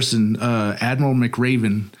him in person, Admiral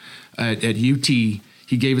McRaven at UT. He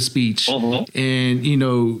gave a speech and,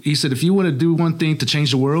 he said, if you want to do one thing to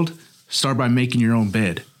change the world, start by making your own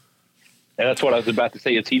bed. And that's what I was about to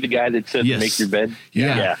say. Is he the guy that said make your bed?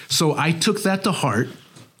 Yeah. So I took that to heart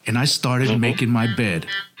and I started making my bed.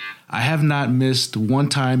 I have not missed one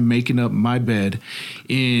time making up my bed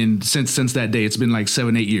since that day. It's been like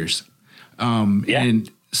 7-8 years. And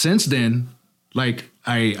since then, like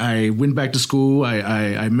I went back to school.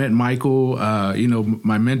 I met Michael,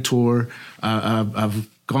 my mentor. I've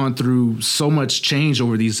gone through so much change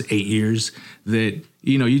over these 8 years that,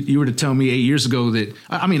 you were to tell me 8 years ago that,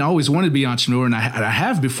 I always wanted to be an entrepreneur and I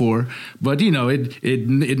have before, but it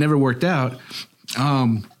never worked out.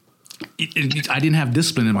 I didn't have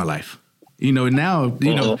discipline in my life. Now,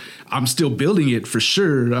 I'm still building it for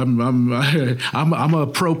sure. I'm a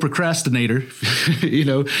pro procrastinator,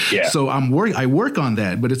 So I work on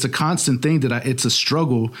that, but it's a constant thing it's a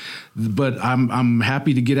struggle, but I'm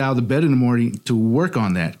happy to get out of the bed in the morning to work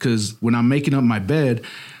on that. Cause when I'm making up my bed,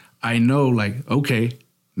 I know like, okay,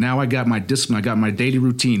 now I got my discipline. I got my daily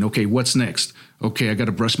routine. Okay. What's next? Okay. I got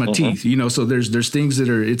to brush my teeth, so there's things that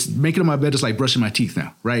it's making up my bed is like brushing my teeth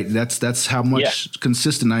now. Right. That's how much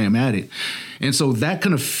consistent I am at it. And so that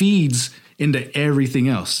kind of feeds into everything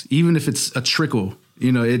else, even if it's a trickle,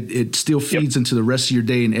 it still feeds into the rest of your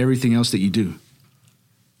day and everything else that you do.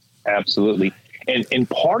 Absolutely. And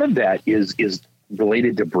part of that is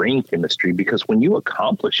related to brain chemistry, because when you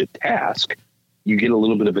accomplish a task, you get a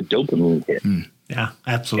little bit of a dopamine hit. Yeah,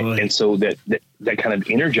 absolutely. And so that kind of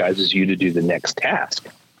energizes you to do the next task.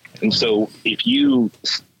 And so if you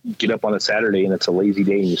get up on a Saturday and it's a lazy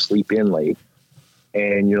day and you sleep in late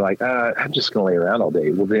and you're like, I'm just going to lay around all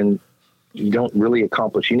day. Well, then you don't really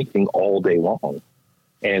accomplish anything all day long.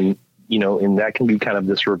 And, and that can be kind of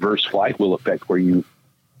this reverse flywheel effect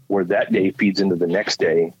where that day feeds into the next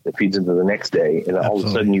day, it feeds into the next day. And all of a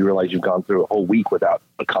sudden you realize you've gone through a whole week without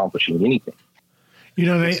accomplishing anything.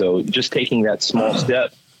 So just taking that small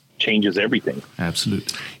step changes everything.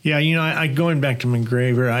 Absolutely. Yeah. I going back to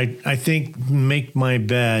McGraver, I think make my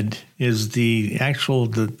bed is the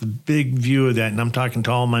big view of that. And I'm talking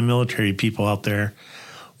to all my military people out there.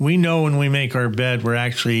 We know when we make our bed, we're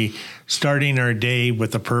actually starting our day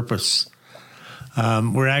with a purpose.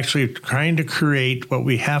 We're actually trying to create what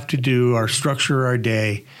we have to do, our structure our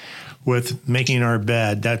day with making our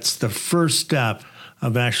bed. That's the first step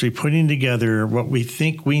of actually putting together what we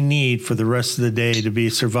think we need for the rest of the day to be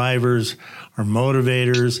survivors, our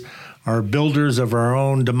motivators, our builders of our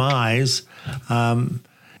own demise.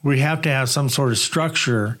 We have to have some sort of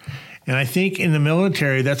structure. And I think in the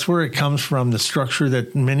military, that's where it comes from. The structure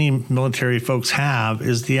that many military folks have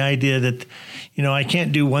is the idea that, I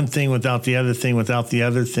can't do one thing without the other thing, without the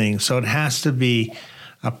other thing. So it has to be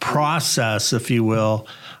a process, if you will,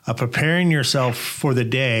 of preparing yourself for the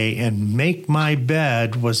day. And make my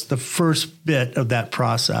bed was the first bit of that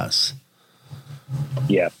process.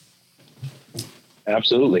 Yeah,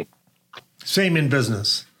 absolutely. Same in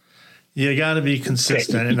business. You got to be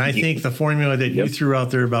consistent. And I think the formula that you threw out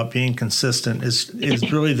there about being consistent is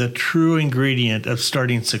really the true ingredient of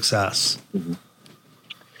starting success. Mm-hmm.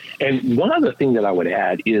 And one other thing that I would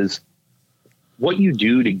add is what you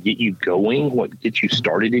do to get you going, what gets you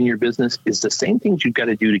started in your business is the same things you've got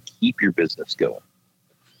to do to keep your business going.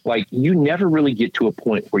 Like you never really get to a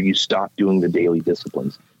point where you stop doing the daily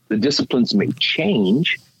disciplines. The disciplines may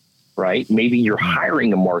change, right? Maybe you're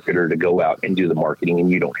hiring a marketer to go out and do the marketing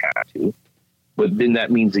and you don't have to, but then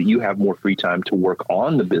that means that you have more free time to work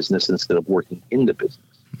on the business instead of working in the business,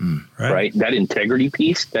 right? That integrity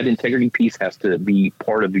piece has to be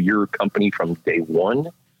part of your company from day one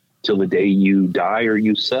till the day you die or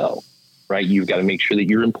you sell, right? You've got to make sure that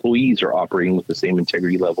your employees are operating with the same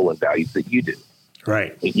integrity level and values that you do.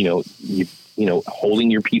 Right.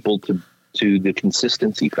 Holding your people to the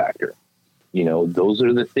consistency factor. Those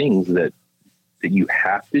are the things that you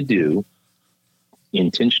have to do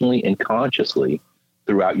intentionally and consciously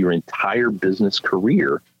throughout your entire business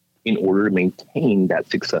career in order to maintain that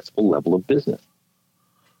successful level of business.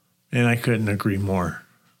 And I couldn't agree more.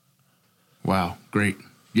 Wow. Great.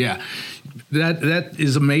 Yeah, that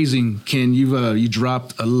is amazing, Ken. You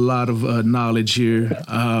dropped a lot of knowledge here,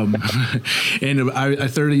 and I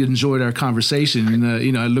thoroughly enjoyed our conversation.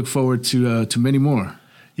 And I look forward to many more.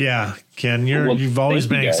 Yeah, Ken, you've always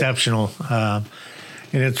been exceptional, and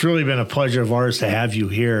it's really been a pleasure of ours to have you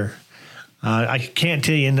here. I can't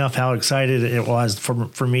tell you enough how excited it was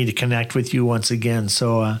for me to connect with you once again.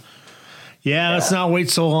 So. Let's not wait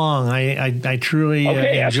so long. I truly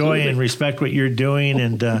enjoy absolutely. And respect what you're doing.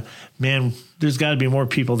 And, man, there's got to be more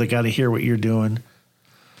people that got to hear what you're doing.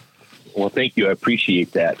 Well, thank you. I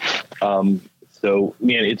appreciate that. So,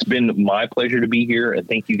 man, it's been my pleasure to be here. And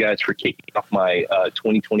thank you guys for kicking off my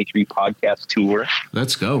 2023 podcast tour.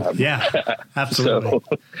 Let's go. Absolutely.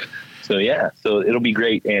 So it'll be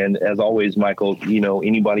great. And as always, Michael,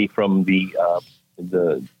 anybody from the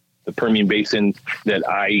Permian Basin that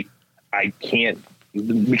I can't,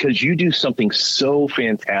 because you do something so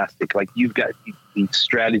fantastic. Like you've got these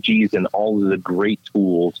strategies and all of the great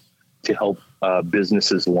tools to help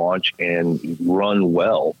businesses launch and run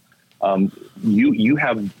well. You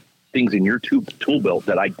have things in your tool belt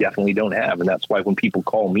that I definitely don't have. And that's why when people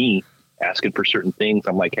call me asking for certain things,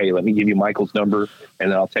 I'm like, hey, let me give you Michael's number.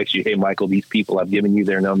 And then I'll text you, hey, Michael, these people, I've given you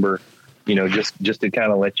their number, just to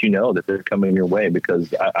kind of let you know that they're coming your way,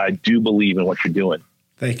 because I do believe in what you're doing.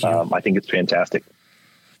 Thank you. I think it's fantastic.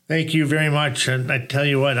 Thank you very much. And I tell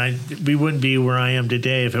you what, we wouldn't be where I am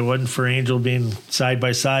today if it wasn't for Angel being side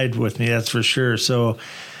by side with me. That's for sure. So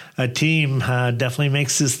a team definitely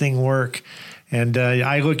makes this thing work. And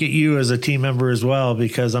I look at you as a team member as well,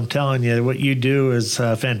 because I'm telling you, what you do is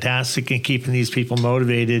fantastic in keeping these people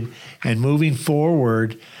motivated and moving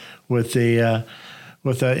forward with an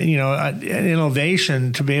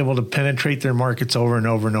innovation to be able to penetrate their markets over and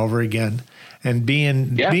over and over again. And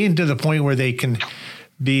being to the point where they can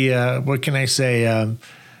be,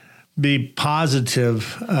 be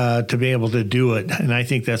positive to be able to do it. And I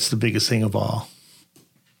think that's the biggest thing of all.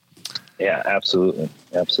 Yeah, absolutely.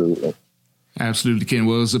 Absolutely. Absolutely, Ken.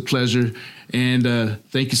 Well, it was a pleasure. And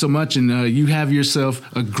thank you so much. And you have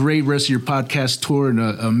yourself a great rest of your podcast tour and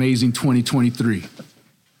an amazing 2023.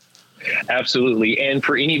 Absolutely. And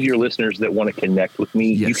for any of your listeners that want to connect with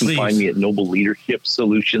me, you can find me at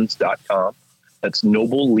nobleleadershipsolutions.com. That's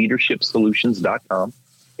nobleleadershipsolutions.com.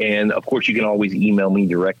 And of course, you can always email me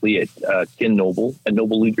directly at Ken Noble at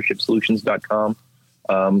nobleleadershipsolutions.com,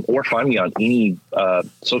 or find me on any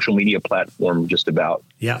social media platform, just about.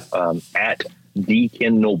 At the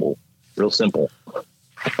Ken Noble. Real simple.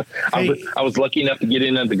 I was lucky enough to get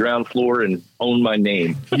in at the ground floor and own my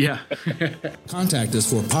name. Yeah. Contact us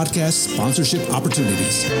for podcast sponsorship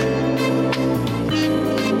opportunities.